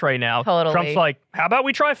U.S. right now. Totally. Trump's like, how about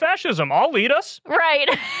we try fascism? I'll lead us. Right.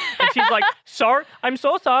 And she's like, sorry, I'm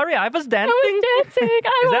so sorry. I was dancing. Is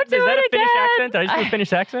that a Finnish accent? Did I just do a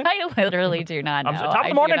Finnish accent? I literally do not know. Top of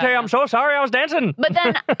the morning, Tay. I'm so sorry I was dancing. But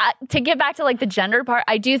then to get back to like the gender part,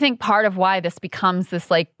 I do think part of why this becomes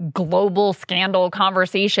this like global scandal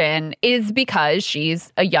conversation is because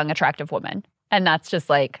she's a young, attractive woman. And that's just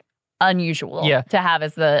like unusual to have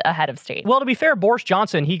as the head of state. Well, to be fair, Boris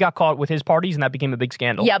Johnson, he got caught with his parties and that became a big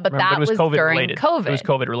scandal. Yeah, but that was COVID during related. COVID. It was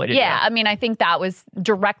COVID related. Yeah, I mean, I think that was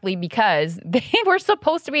directly because they were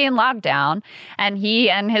supposed to be in lockdown and he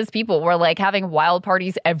and his people were like having wild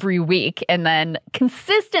parties every week and then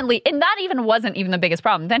consistently, and that even wasn't even the biggest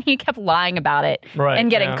problem. Then he kept lying about it and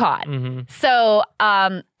getting caught. Mm-hmm. So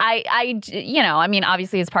I mean,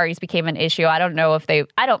 obviously his parties became an issue. I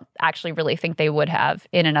don't actually really think they would have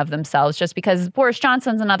in and of themselves, just because Boris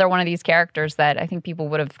Johnson's another one of these characters that I think people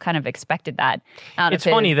would have kind of expected that out It's of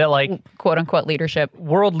his, funny that like quote unquote leadership.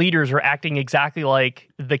 World leaders are acting exactly like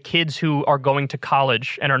the kids who are going to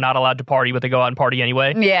college and are not allowed to party, but they go out and party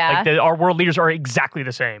anyway. Yeah. Like our world leaders are exactly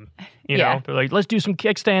the same. You know, they're like, let's do some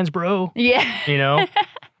kickstands, bro. Yeah. You know?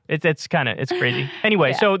 It's crazy.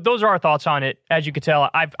 Anyway, so those are our thoughts on it. As you could tell,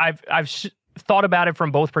 I've thought about it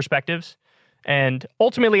from both perspectives, and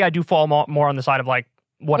ultimately I do fall more on the side of like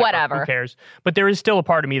whatever. Who cares? But there is still a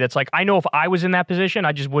part of me that's like, I know if I was in that position,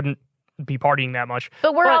 I just wouldn't be partying that much.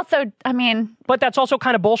 But also, I mean, but that's also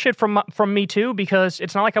kind of bullshit from me too, because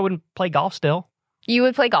it's not like I wouldn't play golf still. You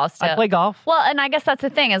would play golf still. I play golf. Well, and I guess that's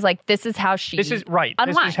the thing is like, this is how she unwinds.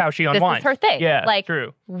 This is how she unwinds. This is her thing. Yeah, like,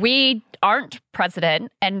 true. We aren't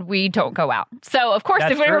president and we don't go out. So, of course,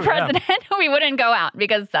 that's if we were true, president, we wouldn't go out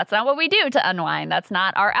because that's not what we do to unwind. That's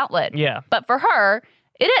not our outlet. Yeah. But for her,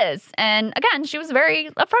 it is. And again, she was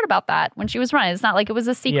very upfront about that when she was running. It's not like it was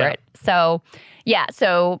a secret. Yeah.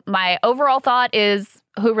 So my overall thought is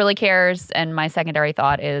who really cares? And my secondary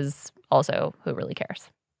thought is also who really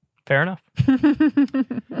cares. Fair enough.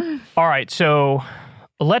 All right. So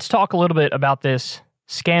let's talk a little bit about this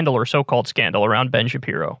scandal or so-called scandal around Ben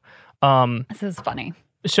Shapiro. This is funny.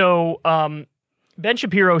 So Ben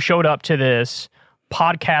Shapiro showed up to this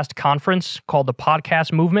podcast conference called the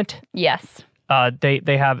Podcast Movement. Yes.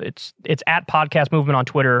 They have it's at Podcast Movement on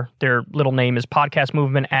Twitter. Their little name is Podcast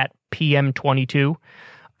Movement at PM22.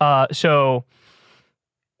 So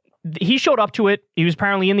he showed up to it. He was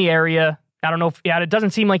apparently in the area. I don't know if it doesn't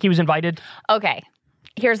seem like he was invited. Okay.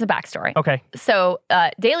 Here's the backstory. Okay. So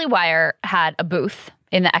Daily Wire had a booth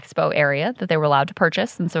in the expo area that they were allowed to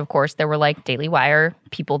purchase. And so, of course, there were like Daily Wire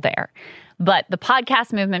people there. But the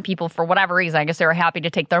Podcast Movement people, for whatever reason, I guess they were happy to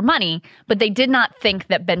take their money, but they did not think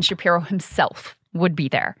that Ben Shapiro himself would be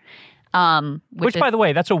there. Which by the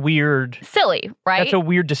way, that's a weird... Silly, right? That's a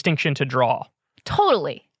weird distinction to draw.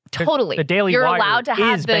 Totally. The Daily Wire allowed to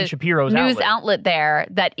have is the Ben Shapiro's news outlet there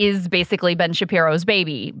that is basically Ben Shapiro's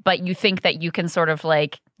baby, but you think that you can sort of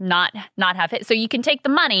like not have it. So you can take the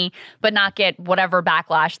money, but not get whatever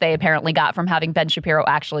backlash they apparently got from having Ben Shapiro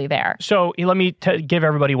actually there. So let me give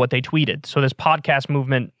everybody what they tweeted. So this Podcast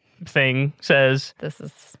Movement thing says, "This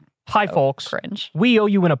is hi folks, cringe. We owe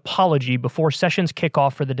you an apology before sessions kick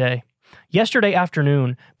off for the day. Yesterday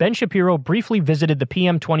afternoon, Ben Shapiro briefly visited the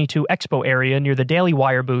PM22 Expo area near the Daily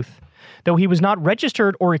Wire booth. Though he was not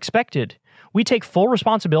registered or expected, we take full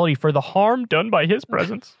responsibility for the harm done by his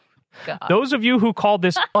presence. God. Those of you who called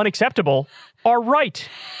this unacceptable are right.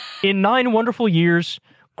 In 9 wonderful years,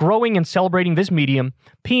 growing and celebrating this medium,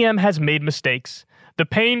 PM has made mistakes. The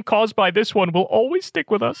pain caused by this one will always stick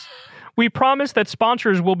with us. We promise that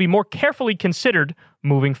sponsors will be more carefully considered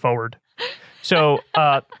moving forward. So,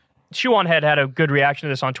 Shoe on Head had a good reaction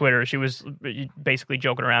to this on Twitter. She was basically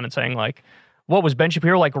joking around and saying, like, what was Ben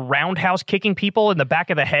Shapiro, like, roundhouse kicking people in the back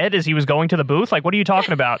of the head as he was going to the booth? Like, what are you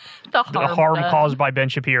talking about? The harm caused by Ben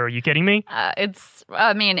Shapiro. Are you kidding me?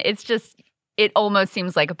 It's just, it almost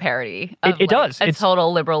seems like a parody. It does. It's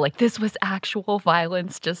total liberal, like, this was actual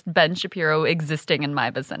violence, just Ben Shapiro existing in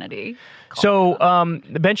my vicinity. So,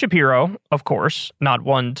 Ben Shapiro, of course, not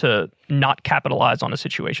one to not capitalize on a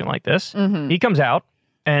situation like this. Mm-hmm. He comes out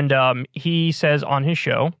and he says on his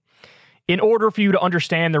show, in order for you to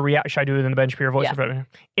understand the reaction, should I do it in the Ben Shapiro voice? Yes.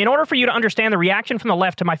 In order for you to understand the reaction from the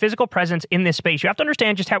left to my physical presence in this space, you have to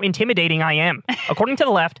understand just how intimidating I am. According to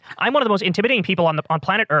the left, I'm one of the most intimidating people on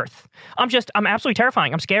planet Earth. I'm absolutely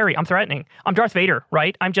terrifying. I'm scary. I'm threatening. I'm Darth Vader,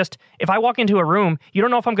 right? If I walk into a room, you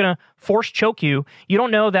don't know if I'm going to force choke you. You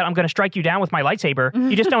don't know that I'm going to strike you down with my lightsaber.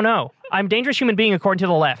 You just don't know. I'm a dangerous human being according to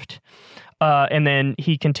the left. And then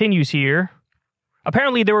he continues here.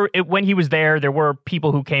 Apparently, when he was there were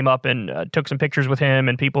people who came up and took some pictures with him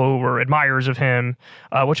and people who were admirers of him,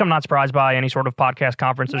 which I'm not surprised by. Any sort of podcast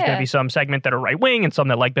conference, there's going to be some segment that are right-wing and some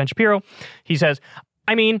that like Ben Shapiro. He says,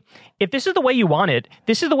 I mean, if this is the way you want it,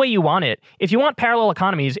 this is the way you want it. If you want parallel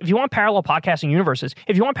economies, if you want parallel podcasting universes,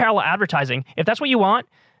 if you want parallel advertising, if that's what you want,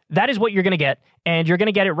 that is what you're going to get, and you're going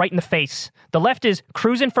to get it right in the face. The left is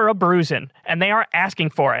cruising for a bruising, and they are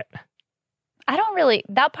asking for it.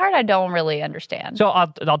 That part I don't really understand. So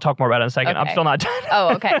I'll talk more about it in a second. Okay. I'm still not done.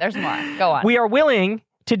 Oh, okay. There's more. Go on. We are willing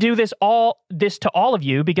to do this to all of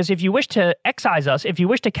you, because if you wish to excise us, if you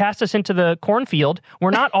wish to cast us into the cornfield,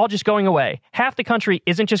 we're not all just going away. Half the country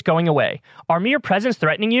isn't just going away. Our mere presence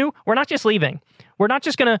threatening you, we're not just leaving. We're not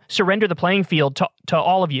just going to surrender the playing field to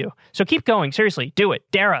all of you. So keep going. Seriously, do it.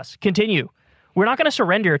 Dare us. Continue. We're not going to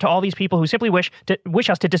surrender to all these people who simply wish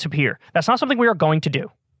us to disappear. That's not something we are going to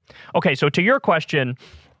do. Okay, so to your question,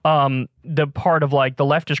 the part of like the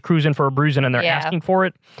left is cruising for a bruising and they're asking for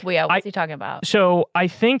it. What's he talking about? So I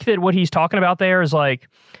think that what he's talking about there is like,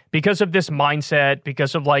 because of this mindset,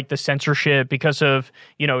 because of like the censorship, because of,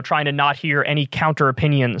 trying to not hear any counter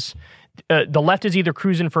opinions, the left is either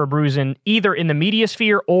cruising for a bruising, either in the media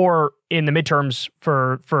sphere or in the midterms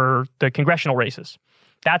for the congressional races.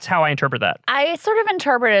 That's how I interpret that. I sort of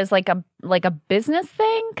interpret it as like a business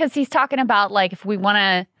thing, because he's talking about like if we want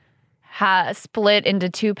to split into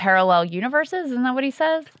two parallel universes. Isn't that what he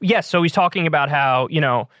says? Yes. So he's talking about how,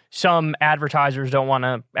 some advertisers don't want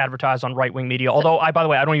to advertise on right-wing media. Although, by the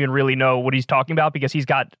way, I don't even really know what he's talking about, because he's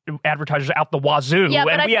got advertisers out the wazoo. Yeah,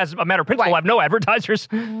 and we, as a matter of principle, have no advertisers.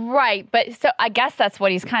 Right. But so I guess that's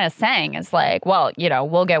what he's kind of saying is like, well,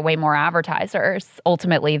 we'll get way more advertisers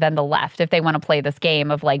ultimately than the left if they want to play this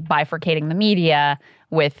game of like bifurcating the media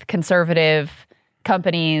with conservative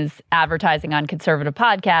companies advertising on conservative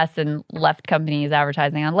podcasts and left companies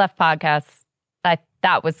advertising on left podcasts.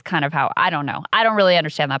 That was kind of how, I don't know. I don't really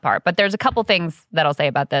understand that part, but there's a couple things that I'll say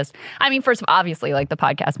about this. I mean, first, obviously, like the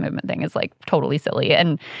podcast movement thing is like totally silly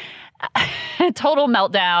and total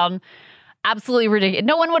meltdown. Absolutely ridiculous.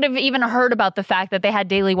 No one would have even heard about the fact that they had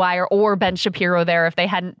Daily Wire or Ben Shapiro there if they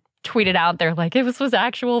hadn't tweeted out there like it was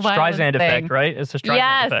actual violence Streisand thing. Effect, right? It's the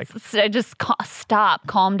Streisand effect. Yes, just stop,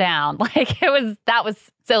 calm down. Like that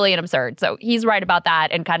was silly and absurd. So he's right about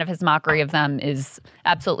that, and kind of his mockery of them is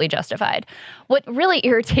absolutely justified. What really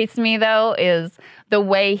irritates me though is the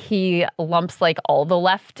way he lumps like all the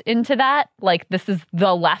left into that. Like this is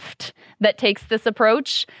the left that takes this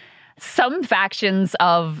approach. Some factions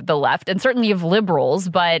of the left, and certainly of liberals,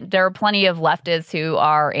 but there are plenty of leftists who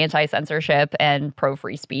are anti-censorship and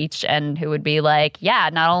pro-free speech and who would be like, yeah,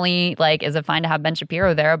 not only like is it fine to have Ben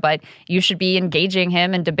Shapiro there, but you should be engaging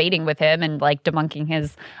him and debating with him and like debunking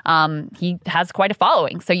his, he has quite a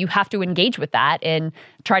following. So you have to engage with that and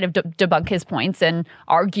try to debunk his points and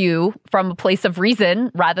argue from a place of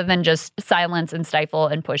reason rather than just silence and stifle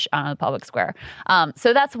and push on the public square.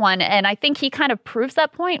 So that's one. And I think he kind of proves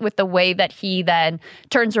that point with the way that he then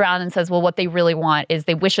turns around and says, well, what they really want is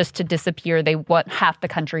they wish us to disappear. They want half the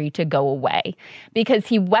country to go away, because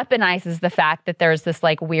he weaponizes the fact that there's this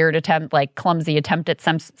like weird attempt, like clumsy attempt at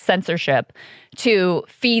censorship to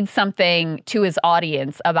feed something to his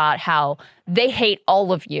audience about how they hate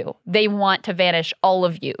all of you. They want to vanish all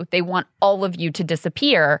of you. They want all of you to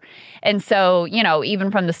disappear. And so, even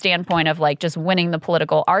from the standpoint of like just winning the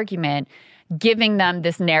political argument, giving them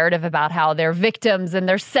this narrative about how they're victims and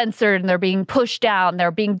they're censored and they're being pushed down,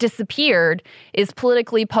 they're being disappeared is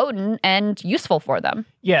politically potent and useful for them.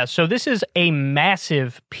 Yeah, so this is a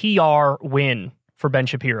massive PR win for Ben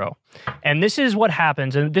Shapiro. And this is what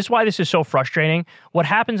happens, and this is why this is so frustrating. What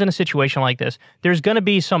happens in a situation like this, there's going to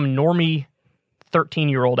be some normie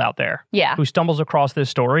 13-year-old out there who stumbles across this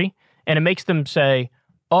story, and it makes them say,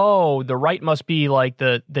 oh, the right must be like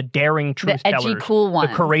the daring truth tellers, edgy, cool ones,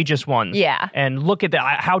 the courageous ones. Yeah. And look at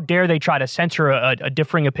that. How dare they try to censor a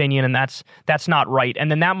differing opinion, and that's not right. And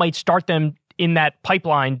then that might start them in that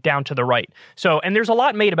pipeline down to the right. So, and there's a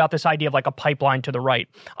lot made about this idea of like a pipeline to the right.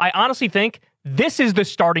 I honestly think this is the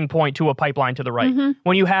starting point to a pipeline to the right.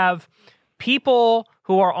 When you have people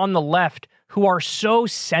who are on the left who are so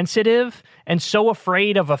sensitive and so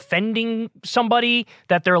afraid of offending somebody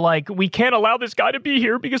that they're like, we can't allow this guy to be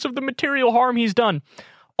here because of the material harm he's done.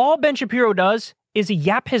 All Ben Shapiro does is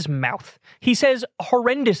yap his mouth. He says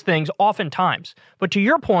horrendous things oftentimes. But to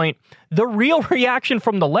your point, the real reaction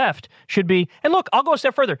from the left should be, and look, I'll go a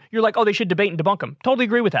step further. You're like, oh, they should debate and debunk him. Totally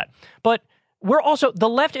agree with that. But the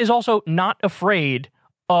left is also not afraid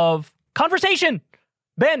of conversation.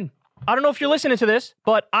 Ben, I don't know if you're listening to this,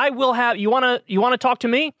 but I will have, you want to talk to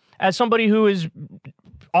me as somebody who is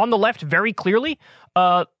on the left very clearly?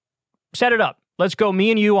 Set it up. Let's go, me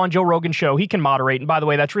and you on Joe Rogan's show. He can moderate. And by the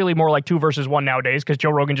way, that's really more like 2 versus 1 nowadays because Joe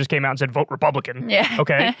Rogan just came out and said, vote Republican. Yeah.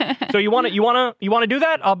 Okay. So you want to do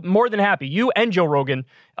that? I'm more than happy. You and Joe Rogan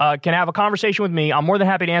can have a conversation with me. I'm more than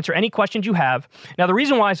happy to answer any questions you have. Now, the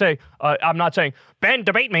reason why I say, I'm not saying, Ben,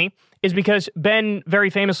 debate me, is because Ben very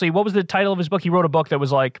famously, what was the title of his book? He wrote a book that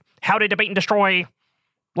was like, How to Debate and Destroy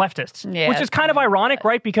Leftists, which is kind of ironic,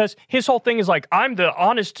 right? Because his whole thing is like, I'm the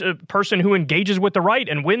honest person who engages with the right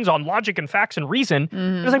and wins on logic and facts and reason.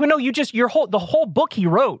 It's like, well, no, the whole book he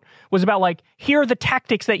wrote was about like, here are the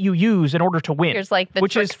tactics that you use in order to win. Here's like the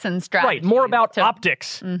tricks and strategies. Right, more about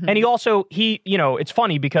optics. And it's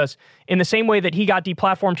funny because in the same way that he got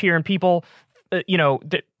deplatformed here and people,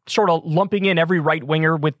 sort of lumping in every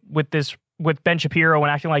right-winger with Ben Shapiro and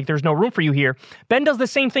acting like there's no room for you here, Ben does the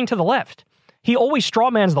same thing to the left. He always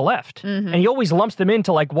strawmans the left, and he always lumps them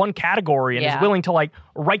into like one category and is willing to like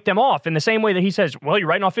write them off in the same way that he says, well, you're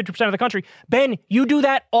writing off 50% of the country. Ben, you do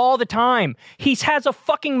that all the time. He has a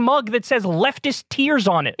fucking mug that says leftist tears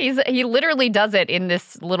on it. He literally does it in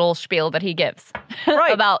this little spiel that he gives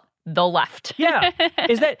about the left. Yeah.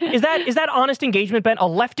 Is that honest engagement, Ben? A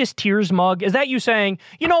leftist tears mug? Is that you saying,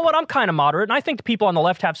 you know what, I'm kind of moderate, and I think the people on the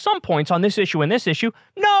left have some points on this issue and this issue?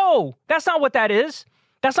 No, that's not what that is.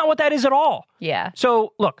 That's not what that is at all. Yeah.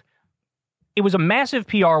 So, look, it was a massive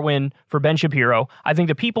PR win for Ben Shapiro. I think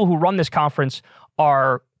the people who run this conference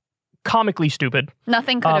are comically stupid.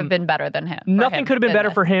 Nothing could have been better than him. Nothing could have been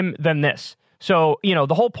better for him than this. So,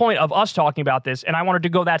 the whole point of us talking about this, and I wanted to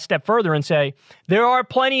go that step further and say, there are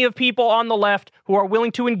plenty of people on the left who are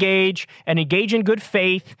willing to engage in good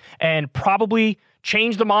faith and probably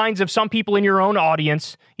change the minds of some people in your own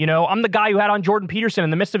audience. I'm the guy who had on Jordan Peterson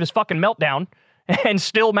in the midst of his fucking meltdown and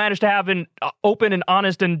still managed to have an open and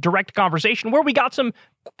honest and direct conversation where we got some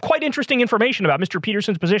quite interesting information about Mr.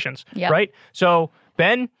 Peterson's positions, right? So,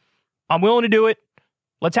 Ben, I'm willing to do it.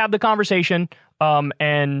 Let's have the conversation.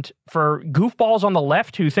 And for goofballs on the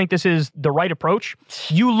left who think this is the right approach,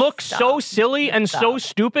 you look so silly and so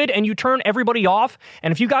stupid, and you turn everybody off.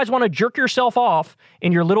 And if you guys want to jerk yourself off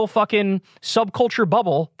in your little fucking subculture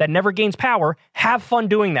bubble that never gains power, have fun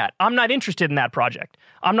doing that. I'm not interested in that project.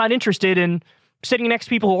 I'm not interested in sitting next to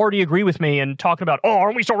people who already agree with me and talking about, oh,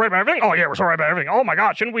 aren't we so right about everything? Oh, yeah, we're so right about everything. Oh, my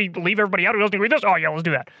God, shouldn't we leave everybody out who doesn't agree with this? Oh, yeah, let's do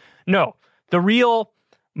that. No, the real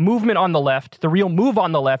movement on the left, the real move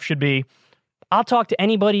on the left should be, I'll talk to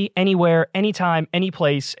anybody, anywhere, anytime, any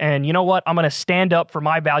place, and you know what? I'm going to stand up for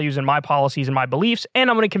my values and my policies and my beliefs, and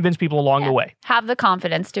I'm going to convince people along the way. Have the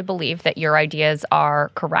confidence to believe that your ideas are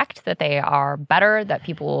correct, that they are better, that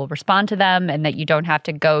people will respond to them, and that you don't have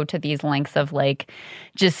to go to these lengths of like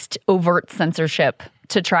just overt censorship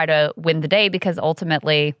to try to win the day, because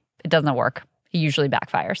ultimately it doesn't work. It usually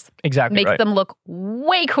backfires. Exactly right. Makes them look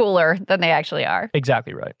way cooler than they actually are.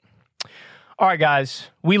 Exactly right. All right, guys,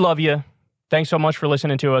 we love you. Thanks so much for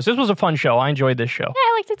listening to us. This was a fun show. I enjoyed this show. Yeah,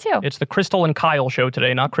 I liked it too. It's the Crystal and Kyle show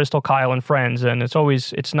today, not Crystal, Kyle, and friends. And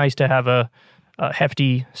it's nice to have a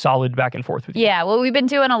hefty, solid back and forth with you. Yeah, well, we've been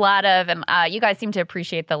doing a lot of, and you guys seem to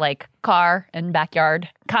appreciate the like car and backyard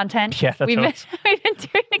content. Yeah, that's we've been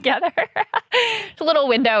doing together. It's a little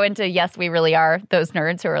window into, yes, we really are those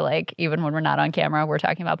nerds who are like, even when we're not on camera, we're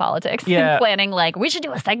talking about politics and planning like, we should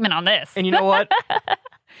do a segment on this. And you know what?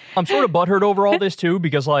 I'm sort of butthurt over all this too,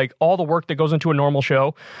 because like all the work that goes into a normal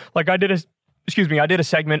show, like I did a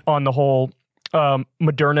segment on the whole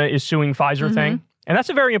Moderna is suing Pfizer thing. And that's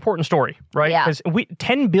a very important story, right? Yeah. Because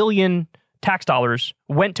 $10 billion tax dollars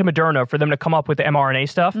went to Moderna for them to come up with the mRNA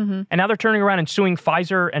stuff. Mm-hmm. And now they're turning around and suing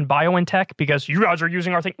Pfizer and BioNTech because you guys are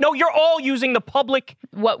using our thing. No, you're all using the public,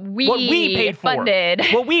 what we paid funded.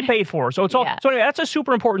 for. What we paid for. So it's all, Yeah. so anyway, that's a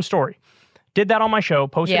super important story. Did that on my show,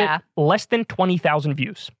 posted it, less than 20,000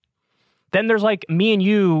 views. Then there's like me and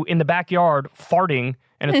you in the backyard farting,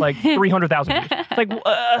 and it's like 300,000 views. It's like,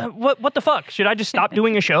 what the fuck? Should I just stop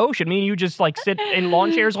doing a show? Should me and you just like sit in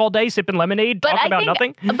lawn chairs all day, sipping lemonade, talking about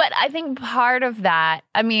nothing? But I think part of that,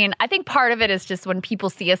 I think part of it is just when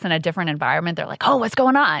people see us in a different environment, they're like, oh, what's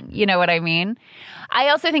going on? You know what I mean? I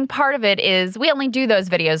also think part of it is we only do those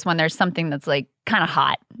videos when there's something that's like kind of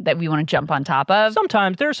hot that we want to jump on top of.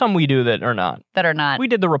 Sometimes there are some we do that are not. We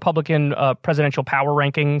did the Republican presidential power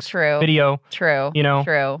rankings video. True. You know?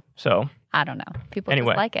 True. So I don't know. People just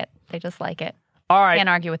like it. They just like it. All right. Can't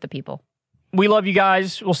argue with the people. We love you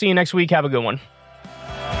guys. We'll see you next week. Have a good one.